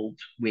coupled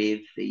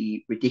with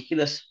the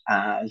ridiculous,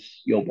 as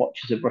your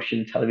watchers of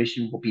Russian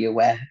television will be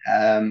aware.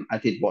 I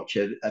did watch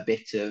a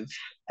bit of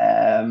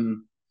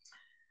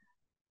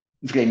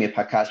Vladimir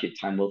Pakashev,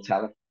 Time Will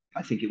Tell,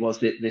 I think it was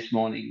this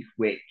morning,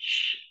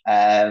 which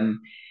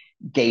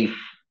gave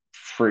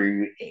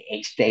through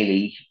its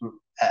daily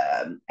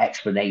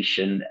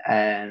explanation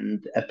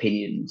and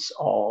opinions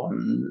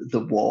on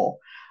the war.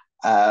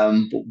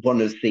 But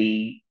one of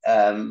the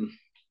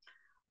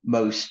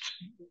most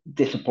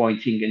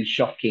disappointing and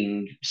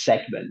shocking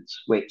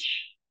segments, which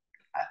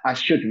I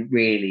shouldn't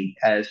really,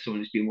 as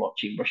someone who's been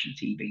watching Russian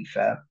TV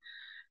for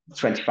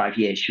 25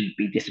 years, shouldn't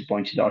be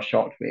disappointed or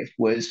shocked with,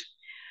 was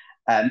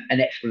an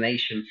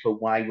explanation for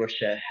why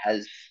Russia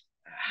has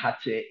had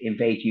to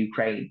invade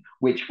Ukraine,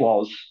 which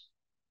was,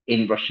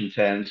 in Russian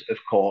terms, of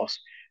course,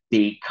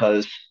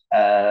 because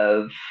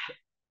of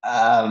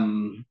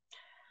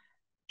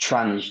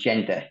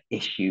transgender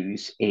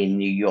issues in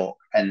New York,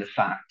 and the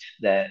fact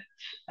that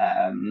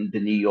the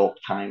New York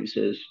Times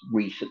has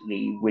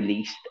recently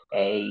released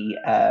a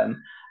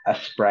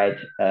spread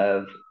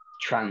of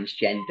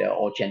transgender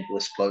or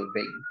genderless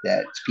clothing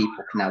that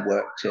people can now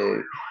wear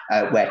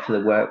to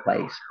the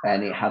workplace,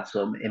 and it had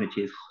some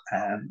images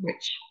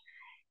which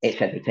it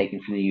said were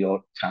taken from the New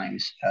York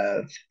Times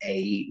of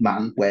a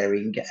man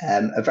wearing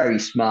a very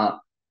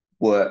smart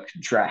work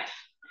dress.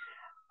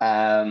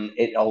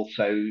 It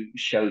also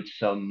showed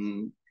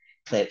some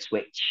clips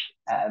which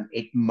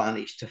it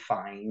managed to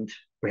find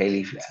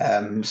really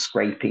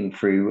scraping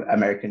through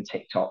American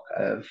TikTok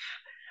of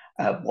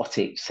what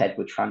it said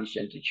were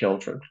transgender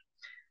children.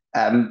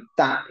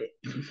 That,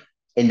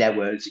 in their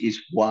words,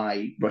 is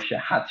why Russia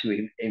had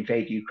to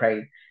invade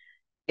Ukraine.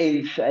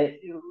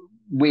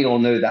 We all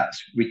know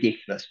that's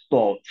ridiculous,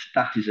 but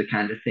that is the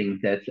kind of thing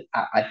that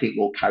I think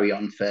will carry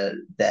on for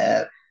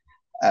their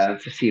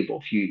foreseeable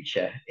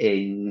future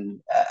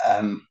in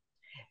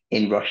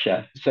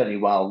Russia, certainly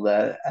while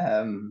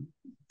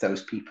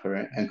those people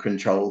are in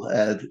control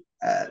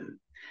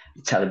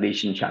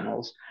television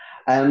channels.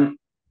 In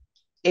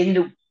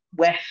the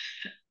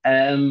West,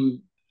 I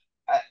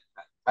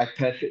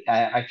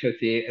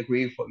totally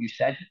agree with what you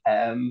said.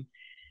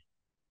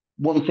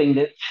 One thing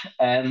that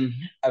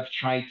I've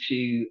tried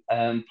to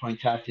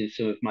point out in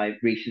some of my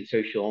recent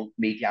social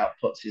media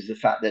outputs is the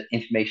fact that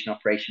information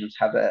operations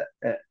have a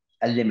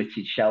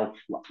limited shelf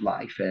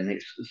life, and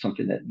it's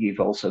something that you've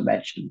also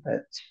mentioned,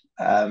 that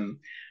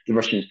the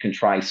Russians can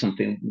try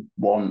something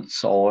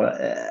once or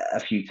a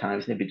few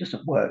times, and if it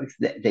doesn't work,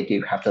 they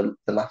do have the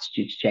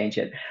latitude to change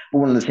it. But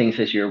one of the things,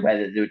 as you're aware,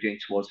 that they were doing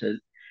towards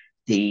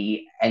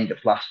the end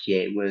of last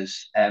year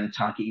was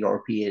target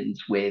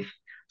Europeans with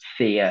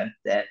fear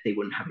that they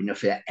wouldn't have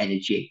enough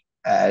energy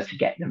to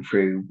get them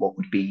through what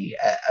would be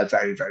a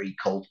very, very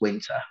cold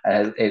winter.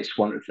 It's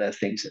one of the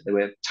things that they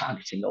were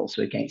targeting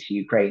also against the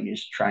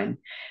Ukrainians, to try and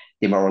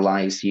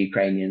demoralize the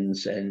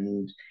Ukrainians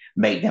and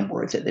make them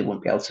worried that they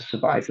won't be able to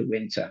survive the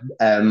winter.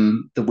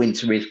 The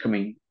winter is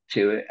coming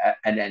to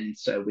an end,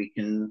 so we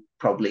can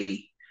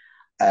probably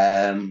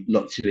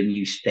look to a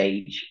new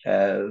stage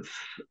of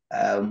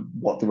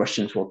what the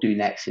Russians will do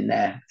next in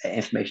their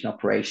information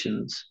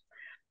operations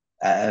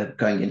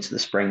going into the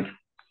spring.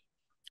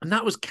 And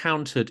that was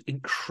countered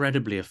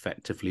incredibly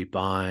effectively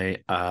by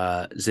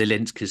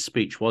Zelensky's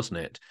speech, wasn't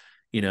it?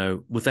 You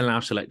know,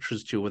 without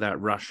electricity or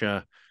without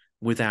Russia,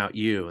 without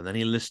you. And then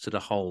he listed a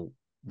whole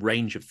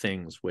range of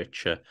things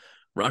which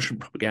Russian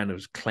propaganda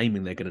was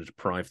claiming they're going to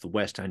deprive the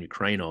West and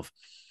Ukraine of.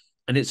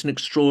 And it's an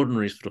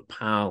extraordinary sort of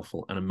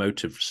powerful and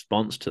emotive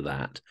response to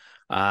that.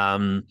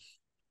 I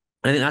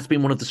think that's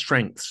been one of the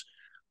strengths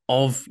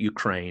of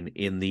Ukraine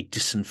in the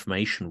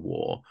disinformation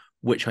war,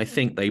 which I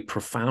think they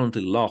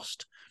profoundly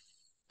lost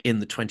in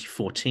the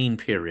 2014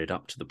 period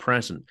up to the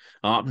present,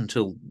 up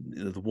until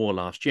the war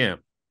last year.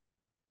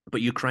 But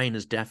Ukraine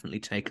has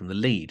definitely taken the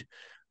lead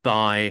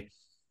by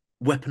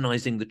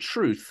weaponizing the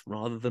truth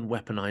rather than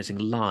weaponizing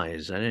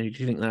lies. Do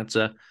you think that's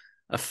a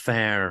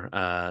fair,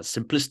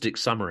 simplistic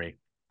summary?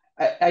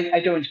 I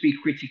don't want to be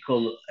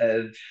critical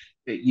of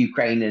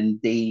Ukraine and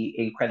the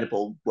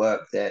incredible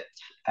work that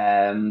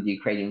the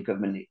Ukrainian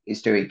government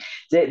is doing.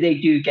 They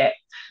do get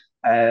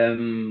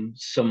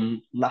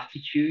some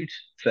latitude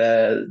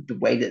for the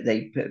way that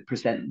they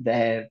present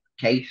their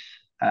case.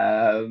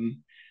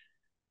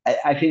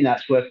 I think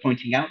that's worth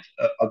pointing out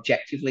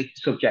objectively.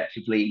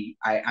 Subjectively,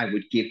 I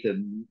would give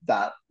them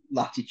that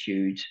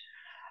latitude.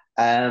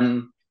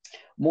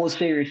 More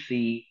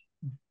seriously,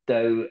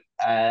 though,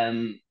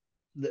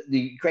 the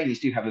Ukrainians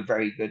do have a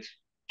very good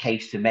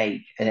case to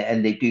make,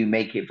 and they do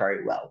make it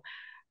very well.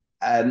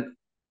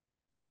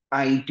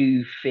 I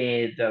do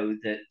fear, though,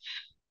 that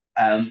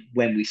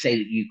when we say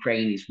that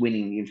Ukraine is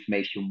winning the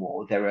information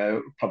war, there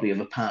are probably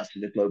other parts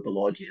of the global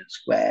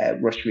audience where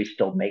Russia is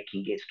still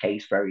making its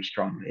case very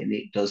strongly, and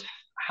it does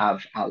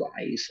have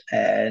allies,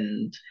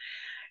 and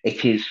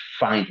it is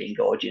finding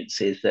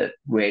audiences that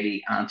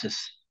really aren't as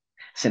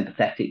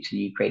sympathetic to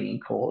the Ukrainian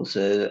cause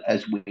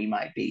as we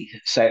might be.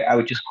 So I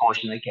would just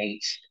caution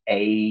against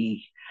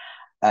an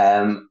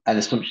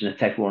assumption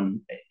that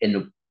everyone in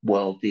the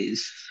world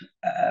is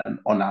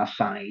on our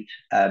side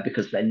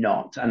because they're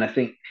not. And I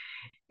think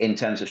in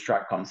terms of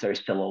StratComs, there is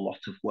still a lot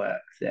of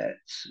work that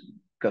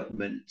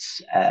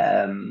governments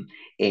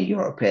in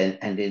Europe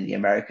and in the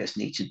Americas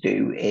need to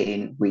do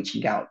in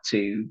reaching out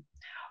to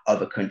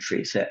other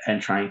countries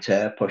and trying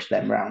to push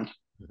them around.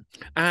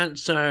 And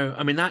so,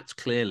 I mean, that's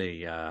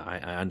clearly,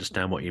 I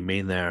understand what you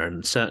mean there.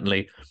 And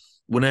certainly,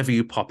 whenever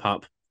you pop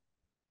up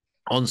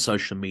on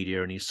social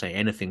media and you say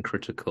anything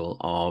critical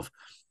of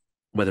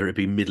whether it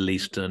be Middle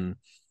Eastern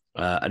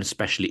and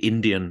especially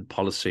Indian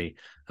policy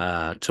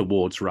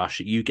towards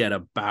Russia, you get a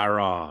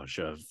barrage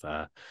of,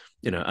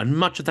 and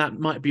much of that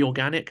might be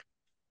organic,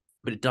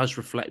 but it does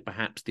reflect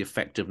perhaps the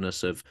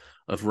effectiveness of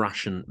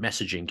Russian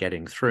messaging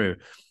getting through.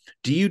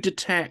 Do you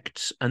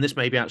detect, and this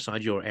may be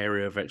outside your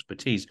area of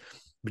expertise,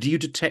 but do you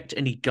detect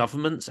any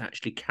governments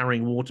actually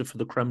carrying water for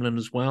the Kremlin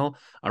as well?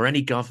 Are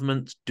any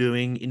governments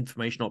doing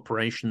information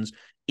operations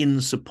in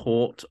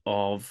support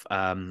of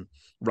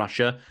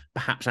Russia,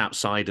 perhaps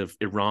outside of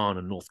Iran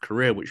and North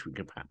Korea, which we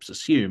can perhaps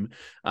assume?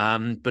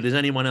 But is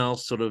anyone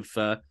else sort of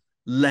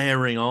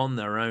layering on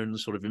their own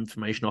sort of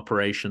information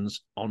operations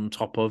on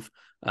top of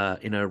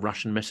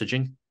Russian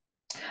messaging?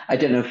 I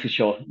don't know for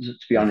sure, to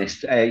be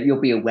honest.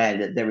 You'll be aware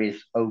that there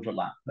is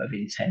overlap of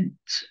intent.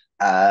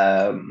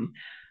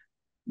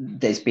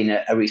 There's been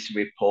recent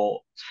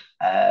report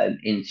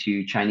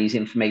into Chinese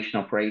information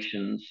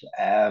operations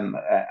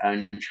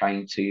and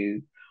trying to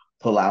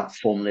pull out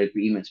formal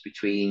agreements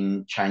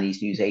between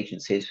Chinese news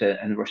agencies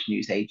and Russian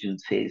news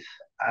agencies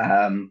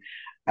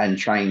and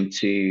trying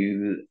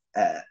to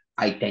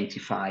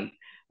identify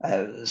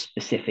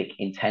specific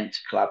intent to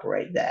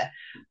collaborate there.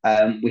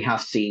 We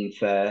have seen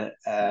for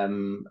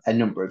a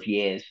number of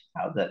years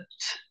now that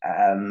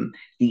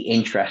the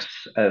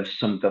interests of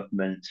some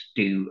governments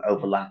do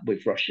overlap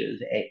with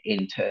Russia's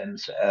in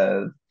terms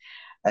of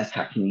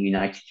attacking the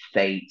United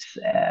States,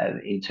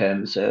 in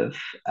terms of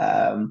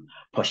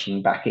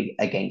pushing back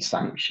against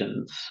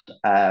sanctions.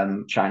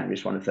 China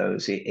is one of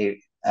those.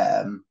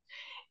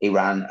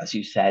 Iran, as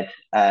you said.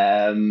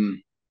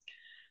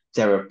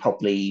 There are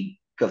probably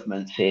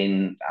governments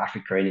in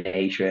Africa and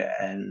Asia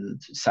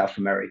and South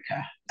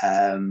America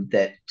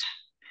that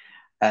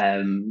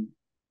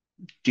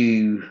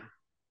do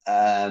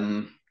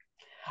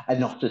are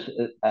not as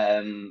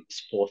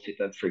supportive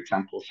of, for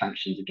example,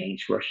 sanctions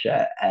against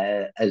Russia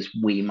as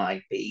we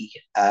might be.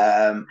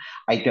 I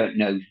don't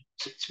know,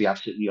 to be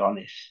absolutely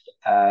honest,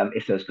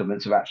 if those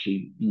governments have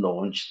actually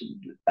launched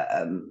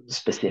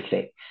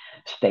specific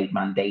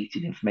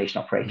state-mandated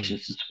information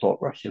operations to support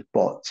Russia,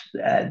 but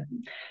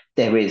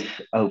there is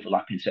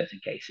overlap in certain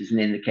cases. And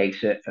in the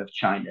case of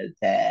China,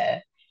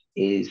 there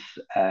is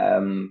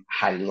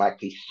highly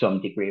likely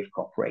some degree of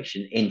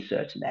cooperation in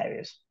certain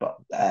areas. But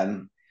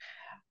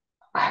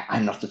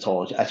I'm not at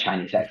all a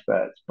Chinese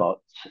expert, but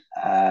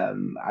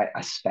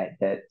I suspect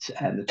that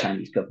the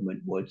Chinese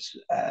government would,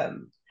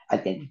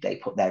 at the end of the day,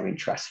 put their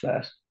interests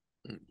first.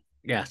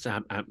 Yes,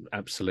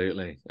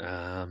 absolutely.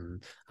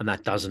 And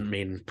that doesn't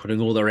mean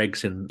putting all their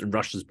eggs in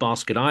Russia's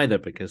basket either,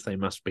 because they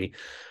must be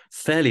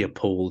fairly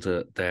appalled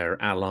at their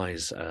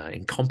allies'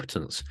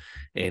 incompetence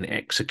in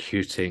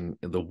executing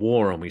the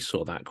war. And we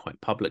saw that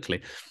quite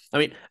publicly. I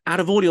mean,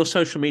 out of all your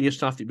social media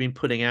stuff that you've been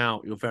putting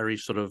out, you're very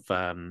sort of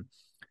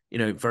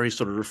very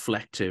sort of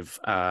reflective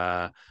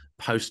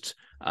post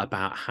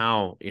about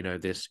how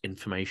this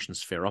information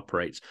sphere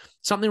operates.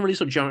 Something really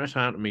sort of jumped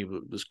out at me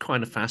was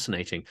kind of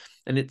fascinating,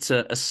 and it's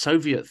a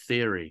Soviet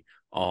theory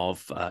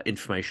of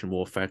information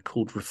warfare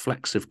called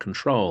reflexive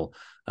control,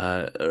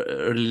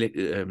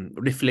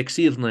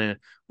 reflexivное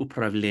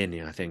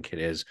управление, I think it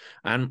is.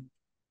 And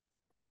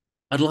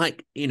I'd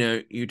like, you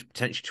to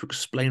potentially to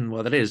explain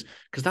what that is,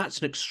 because that's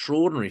an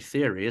extraordinary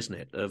theory, isn't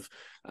it, of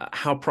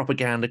how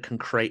propaganda can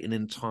create an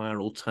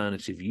entire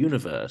alternative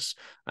universe,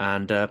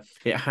 and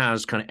it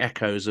has kind of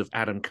echoes of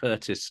Adam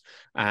Curtis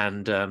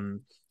and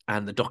the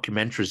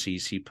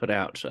documentaries he put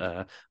out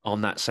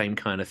on that same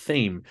kind of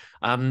theme.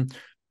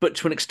 But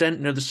to an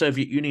extent, the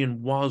Soviet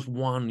Union was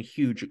one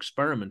huge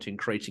experiment in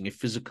creating a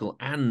physical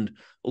and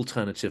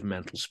alternative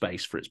mental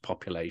space for its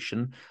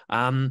population.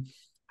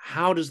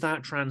 How does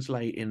that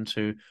translate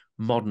into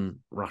modern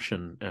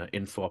Russian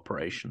info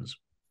operations?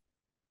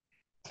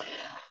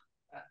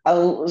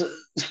 I'll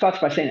start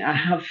by saying I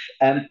have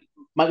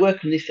my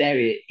work in this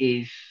area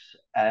is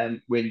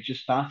really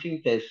just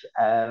starting. There's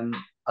a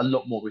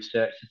lot more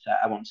research that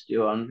I want to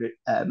do on,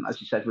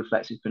 as you said,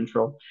 reflexive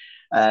control,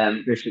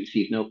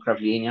 reflexive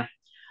управление.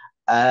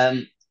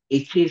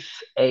 It is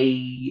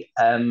a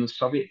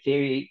Soviet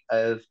theory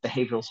of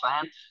behavioral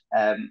science.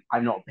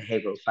 I'm not a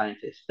behavioral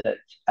scientist that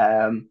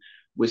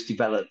was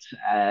developed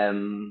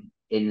in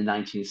the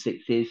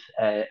 1960s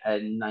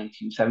and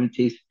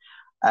 1970s,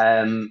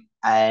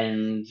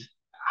 and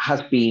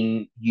has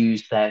been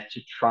used there to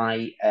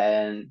try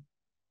and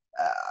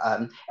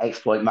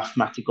exploit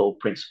mathematical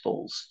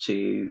principles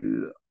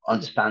to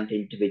understand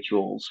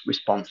individuals'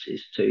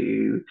 responses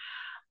to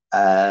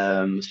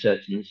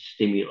certain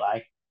stimuli.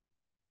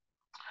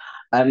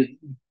 The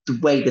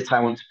way that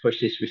I want to push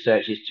this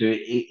research is to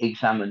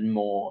examine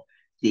more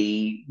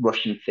the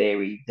Russian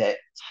theory that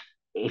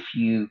if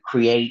you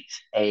create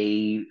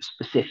a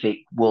specific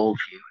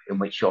worldview in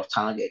which your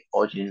target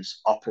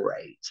audience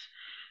operates,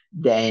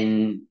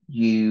 then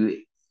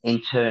you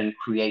in turn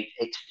create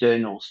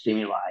external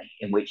stimuli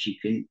in which you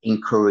can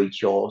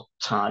encourage your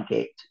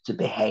target to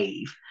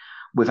behave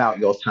without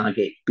your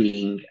target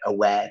being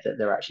aware that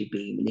they're actually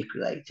being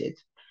manipulated.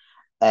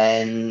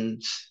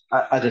 And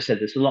as I said,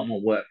 there's a lot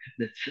more work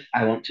that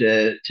I want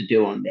to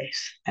do on this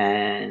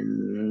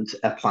and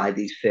apply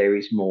these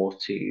theories more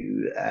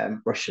to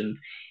Russian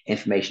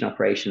information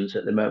operations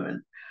at the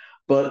moment.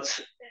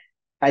 But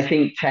I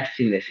think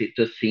testing this, it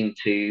does seem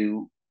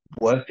to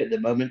work at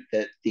the moment,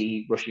 that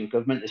the Russian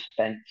government has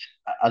spent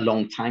a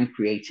long time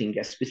creating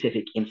a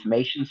specific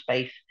information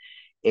space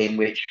in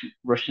which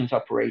Russians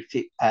operate.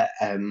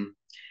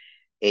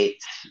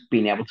 It's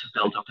been able to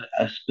build up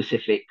a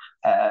specific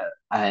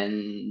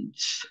and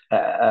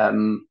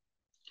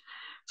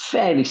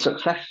fairly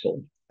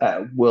successful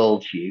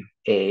worldview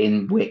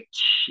in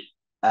which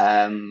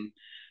the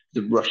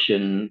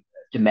Russian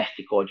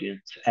domestic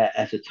audience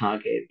as a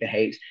target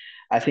behaves.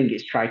 I think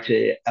it's tried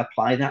to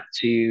apply that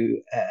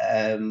to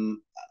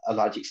a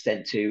large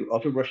extent to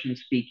other Russian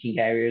speaking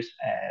areas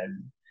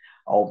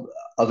or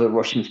other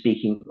Russian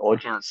speaking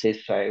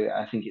audiences. So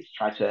I think it's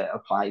tried to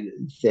apply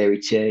the theory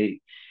to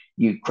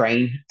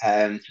Ukraine,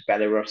 to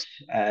Belarus,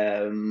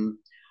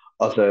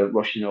 other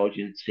Russian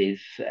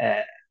audiences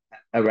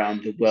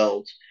around the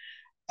world.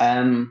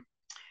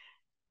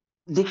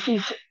 This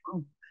is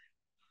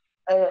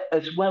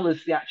as well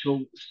as the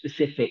actual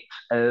specifics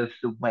of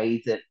the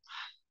way that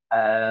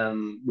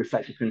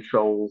reflective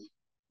control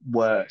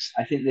works.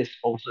 I think there's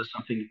also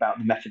something about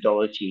the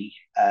methodology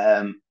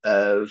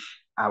of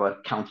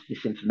our counter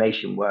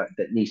disinformation work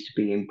that needs to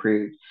be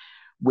improved,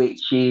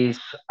 which is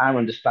our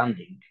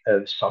understanding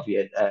of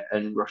Soviet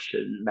and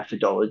Russian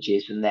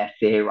methodologies and their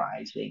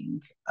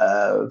theorizing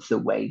of the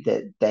way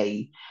that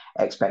they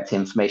expect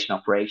information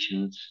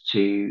operations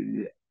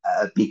to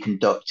be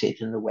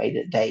conducted and the way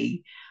that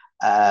they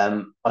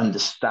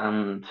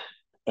understand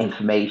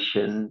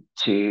information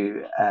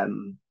to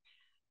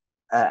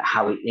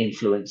how it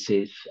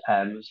influences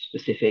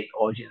specific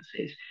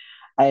audiences.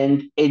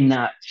 And in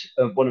that,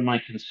 one of my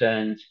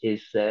concerns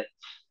is that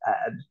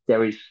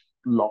there is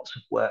lots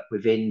of work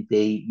within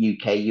the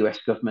UK US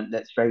government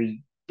that's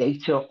very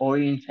data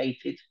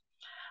orientated,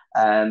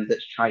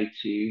 that's tried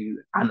to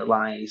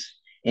analyze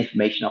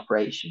information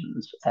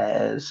operations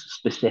as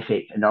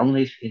specific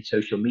anomalies in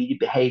social media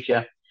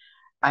behavior.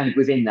 And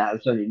within that,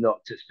 it's only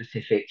looked at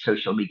specific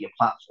social media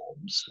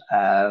platforms.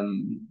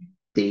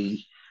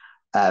 The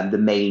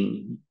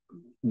main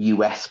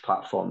US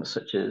platforms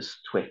such as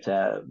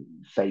Twitter,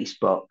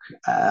 Facebook,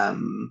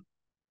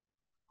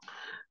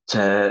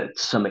 to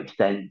some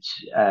extent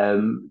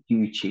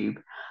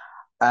YouTube.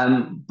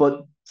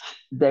 But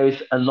there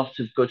is a lot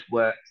of good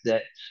work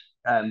that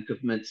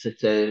governments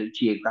that are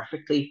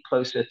geographically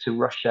closer to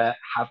Russia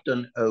have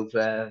done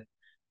over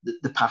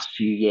the past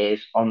few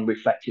years on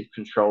reflective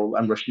control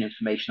and Russian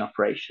information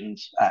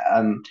operations.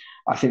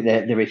 I think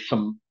there is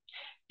some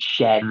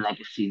shared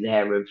legacy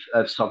there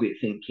of Soviet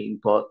thinking,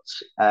 but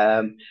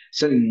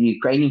certainly the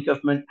Ukrainian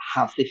government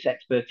have this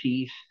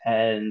expertise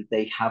and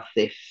they have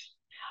this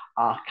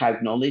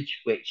archive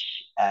knowledge,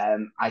 which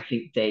I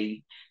think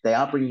they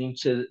are bringing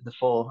to the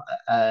fore.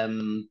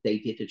 They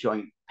did a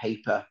joint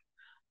paper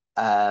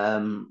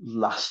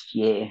last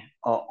year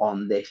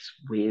on this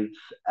with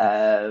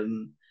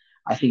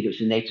I think it was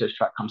the NATO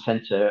Stratcom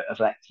Centre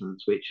of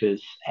Excellence, which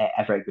was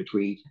a very good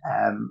read.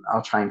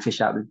 I'll try and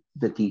fish out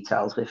the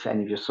details if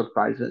any of your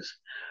subscribers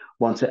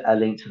want a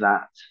link to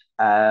that.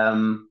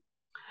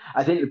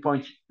 I think the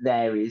point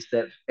there is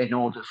that in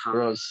order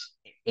for us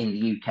in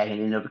the UK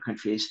and in other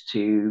countries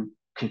to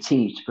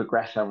continue to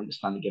progress our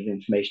understanding of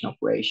information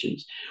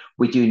operations,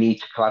 we do need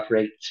to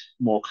collaborate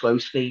more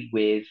closely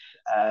with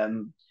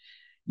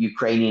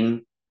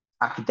Ukrainian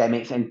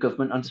academics and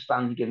government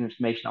understanding of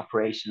information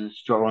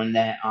operations, draw on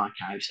their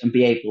archives, and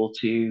be able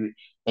to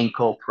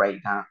incorporate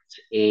that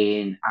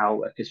in our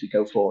work as we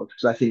go forward.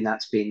 Because I think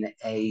that's been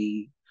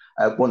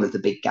one of the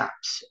big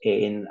gaps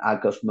in our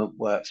government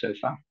work so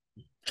far.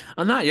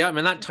 And that, yeah, I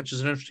mean, that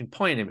touches an interesting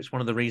point. It's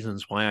one of the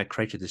reasons why I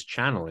created this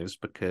channel is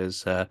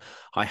because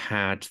I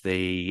had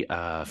the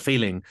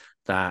feeling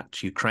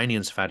that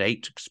Ukrainians have had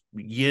 8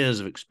 years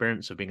of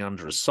experience of being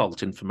under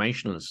assault,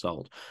 informational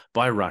assault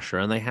by Russia,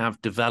 and they have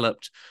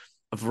developed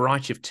a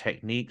variety of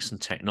techniques and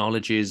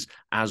technologies,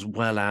 as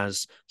well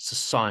as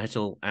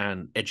societal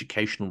and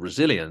educational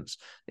resilience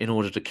in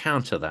order to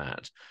counter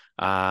that.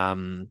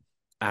 And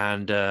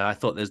I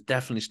thought there's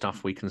definitely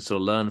stuff we can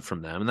still learn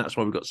from them. And that's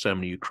why we've got so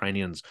many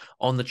Ukrainians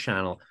on the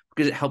channel,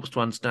 because it helps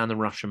to understand the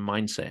Russian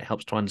mindset. It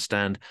helps to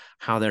understand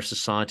how their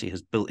society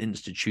has built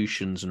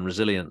institutions and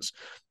resilience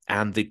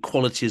and the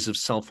qualities of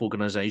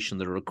self-organization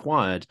that are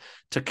required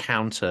to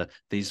counter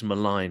these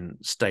malign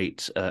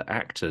state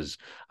actors.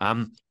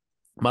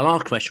 My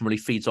last question really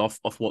feeds off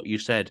what you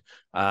said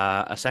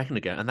a second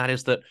ago, and that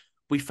is that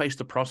we face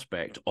the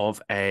prospect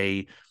of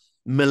a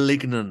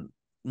malignant,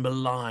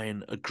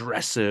 malign,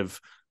 aggressive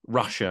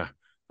Russia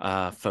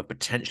for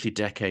potentially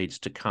decades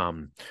to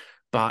come.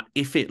 But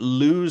if it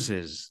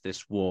loses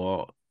this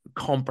war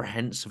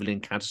comprehensively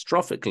and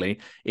catastrophically,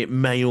 it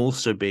may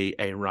also be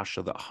a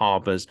Russia that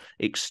harbors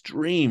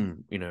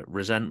extreme,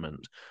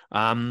 resentment.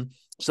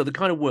 So the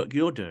kind of work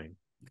you're doing,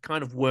 the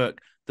kind of work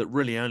that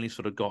really only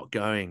sort of got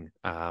going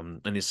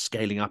and is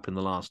scaling up in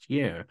the last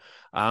year,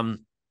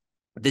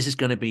 this is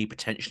going to be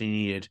potentially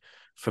needed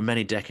for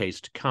many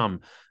decades to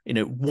come.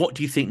 What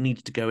do you think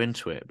needs to go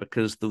into it?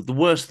 Because the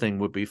worst thing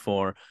would be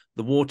for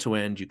the war to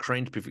end,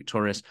 Ukraine to be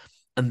victorious,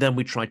 and then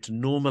we try to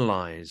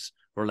normalize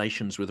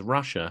relations with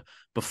Russia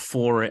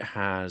before it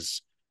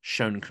has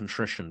shown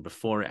contrition,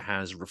 before it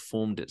has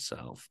reformed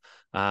itself.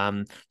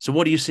 So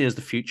what do you see as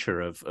the future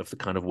of the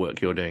kind of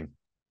work you're doing?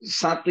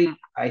 Sadly,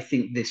 I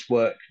think this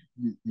work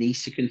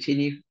needs to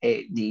continue.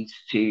 It needs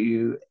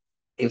to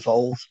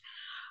evolve.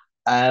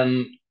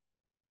 There's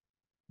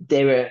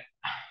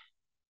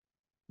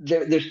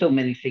still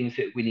many things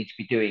that we need to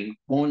be doing.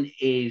 One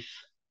is,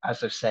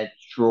 as I've said,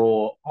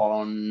 draw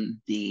on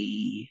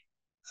the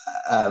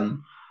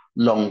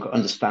long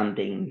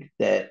understanding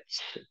that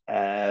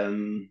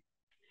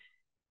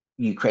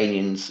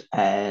Ukrainians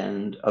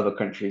and other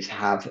countries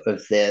have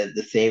of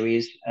the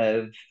theories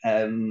of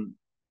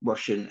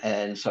Russian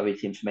and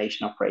Soviet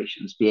information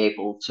operations, be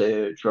able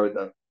to draw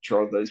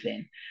those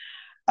in.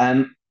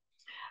 I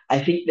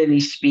think there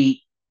needs to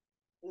be,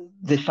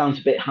 this sounds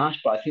a bit harsh,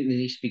 but I think there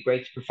needs to be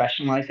greater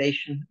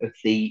professionalization of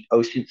the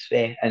OSINT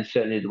sphere, and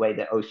certainly the way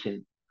that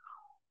OSINT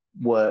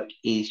work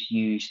is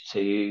used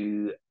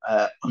to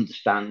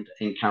understand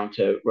and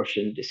counter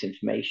Russian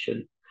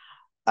disinformation.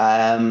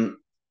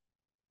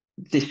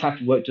 This type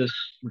of work does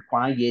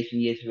require years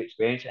and years of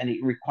experience, and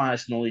it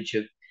requires knowledge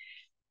of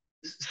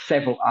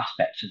several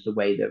aspects of the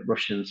way that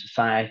Russian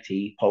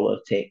society,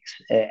 politics,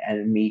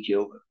 and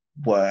media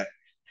work.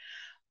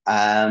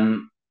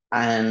 And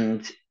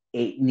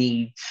it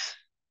needs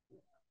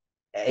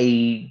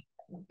a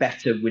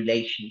better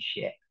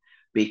relationship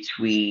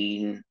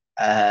between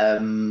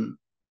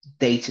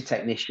data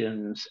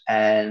technicians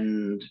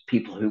and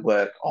people who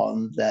work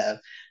on the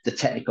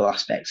technical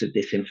aspects of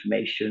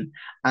disinformation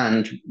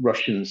and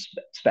Russian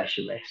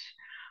specialists.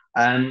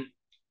 I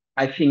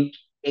think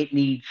it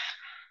needs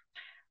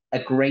a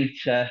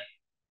greater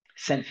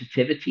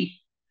sensitivity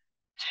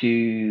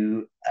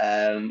to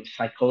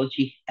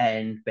psychology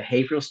and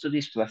behavioral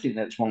studies, because I think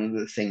that's one of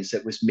the things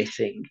that was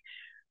missing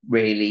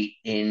really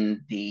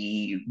in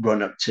the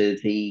run up to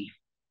the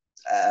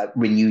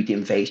renewed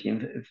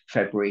invasion of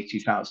February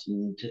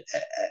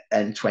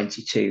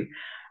 2022.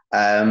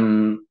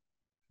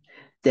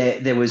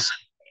 There was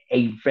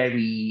a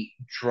very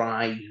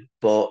dry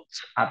but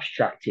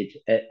abstracted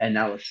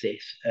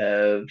analysis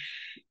of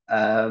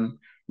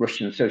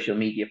Russian social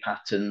media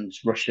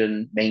patterns,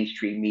 Russian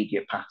mainstream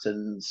media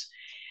patterns,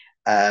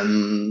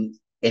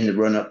 in the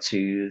run up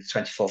to the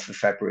 24th of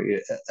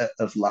February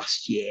of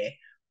last year,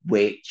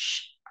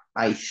 which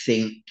I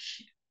think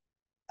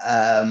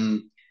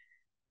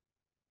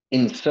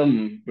in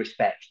some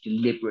respects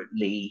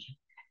deliberately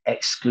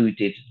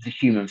excluded the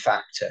human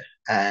factor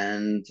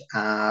and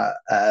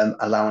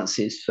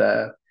allowances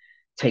for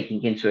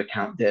taking into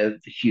account the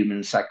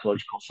human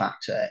psychological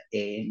factor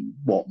in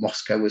what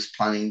Moscow was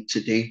planning to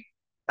do.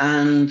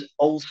 And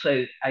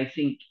also, I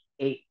think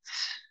it's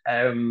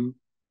in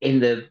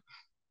the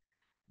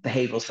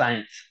behavioral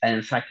science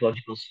and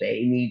psychological sphere,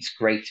 it needs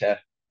greater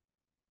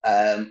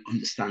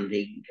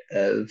understanding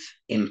of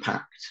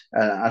impact.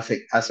 I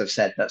think, as I've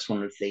said, that's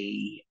one of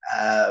the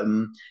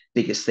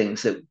biggest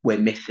things that we're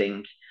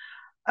missing.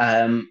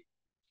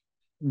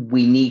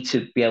 We need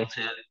to be able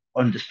to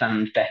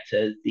understand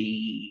better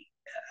the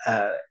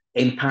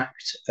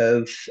impact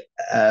of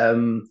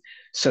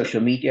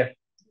social media,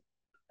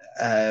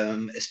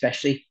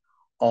 especially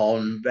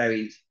on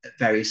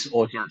various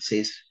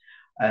audiences.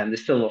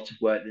 There's still a lot of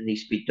work that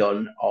needs to be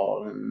done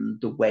on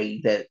the way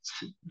that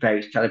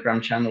various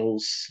Telegram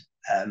channels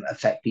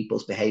affect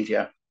people's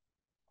behavior.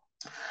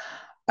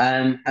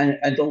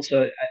 And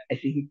also, I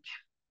think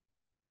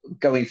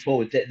going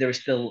forward, there is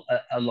still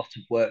a lot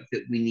of work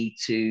that we need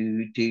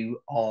to do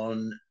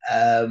on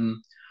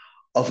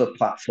other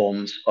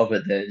platforms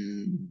other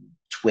than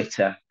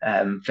Twitter,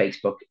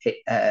 Facebook.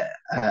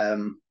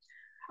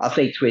 I'll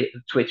say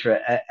Twitter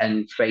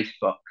and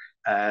Facebook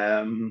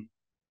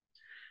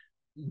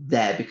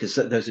there, because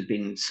those have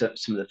been some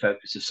of the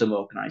focus of some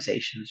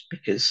organizations,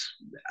 because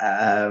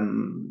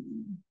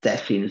they're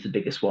seen as the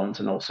biggest ones,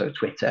 and also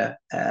Twitter.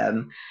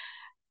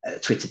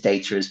 Twitter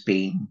data has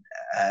been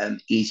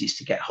easiest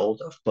to get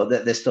hold of, but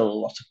there's still a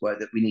lot of work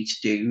that we need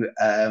to do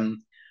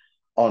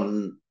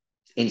on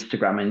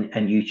Instagram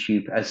and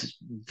YouTube as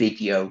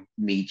video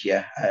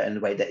media and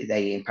the way that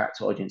they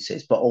impact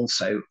audiences, but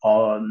also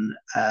on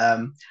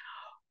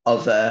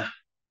other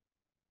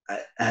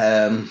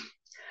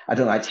I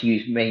don't like to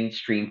use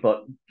mainstream,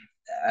 but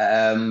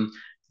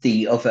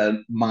the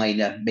other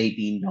minor,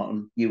 maybe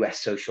non-US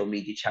social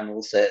media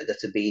channels that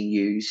are being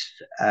used,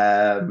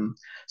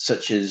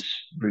 such as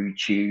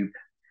RuTube,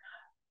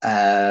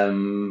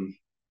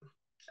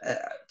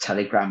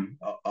 Telegram,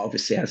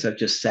 obviously, as I've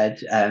just said,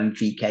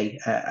 VK,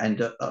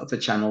 and other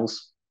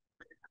channels.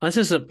 This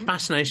is a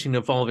fascinating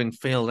evolving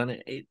field,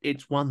 and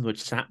it's one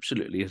which is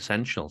absolutely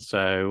essential.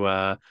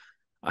 So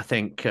I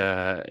think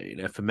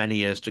for many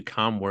years to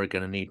come, we're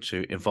going to need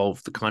to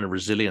evolve the kind of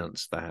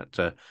resilience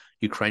that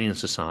Ukrainian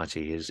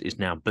society is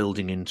now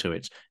building into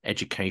its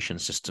education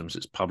systems,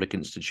 its public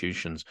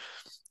institutions,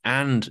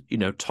 and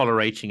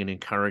tolerating and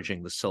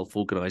encouraging the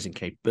self-organizing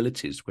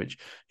capabilities which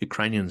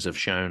Ukrainians have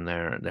shown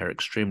they're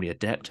extremely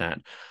adept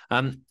at.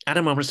 Adam,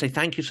 I want to say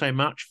thank you so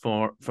much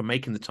for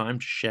making the time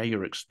to share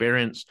your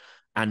experience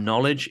and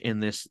knowledge in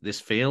this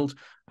field,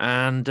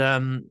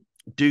 and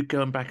do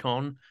go back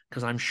on,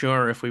 because I'm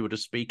sure if we were to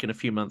speak in a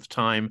few months'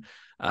 time,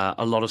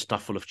 a lot of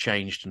stuff will have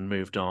changed and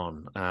moved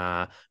on.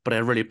 But I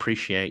really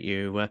appreciate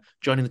you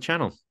joining the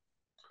channel.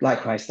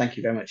 Likewise, thank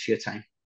you very much for your time.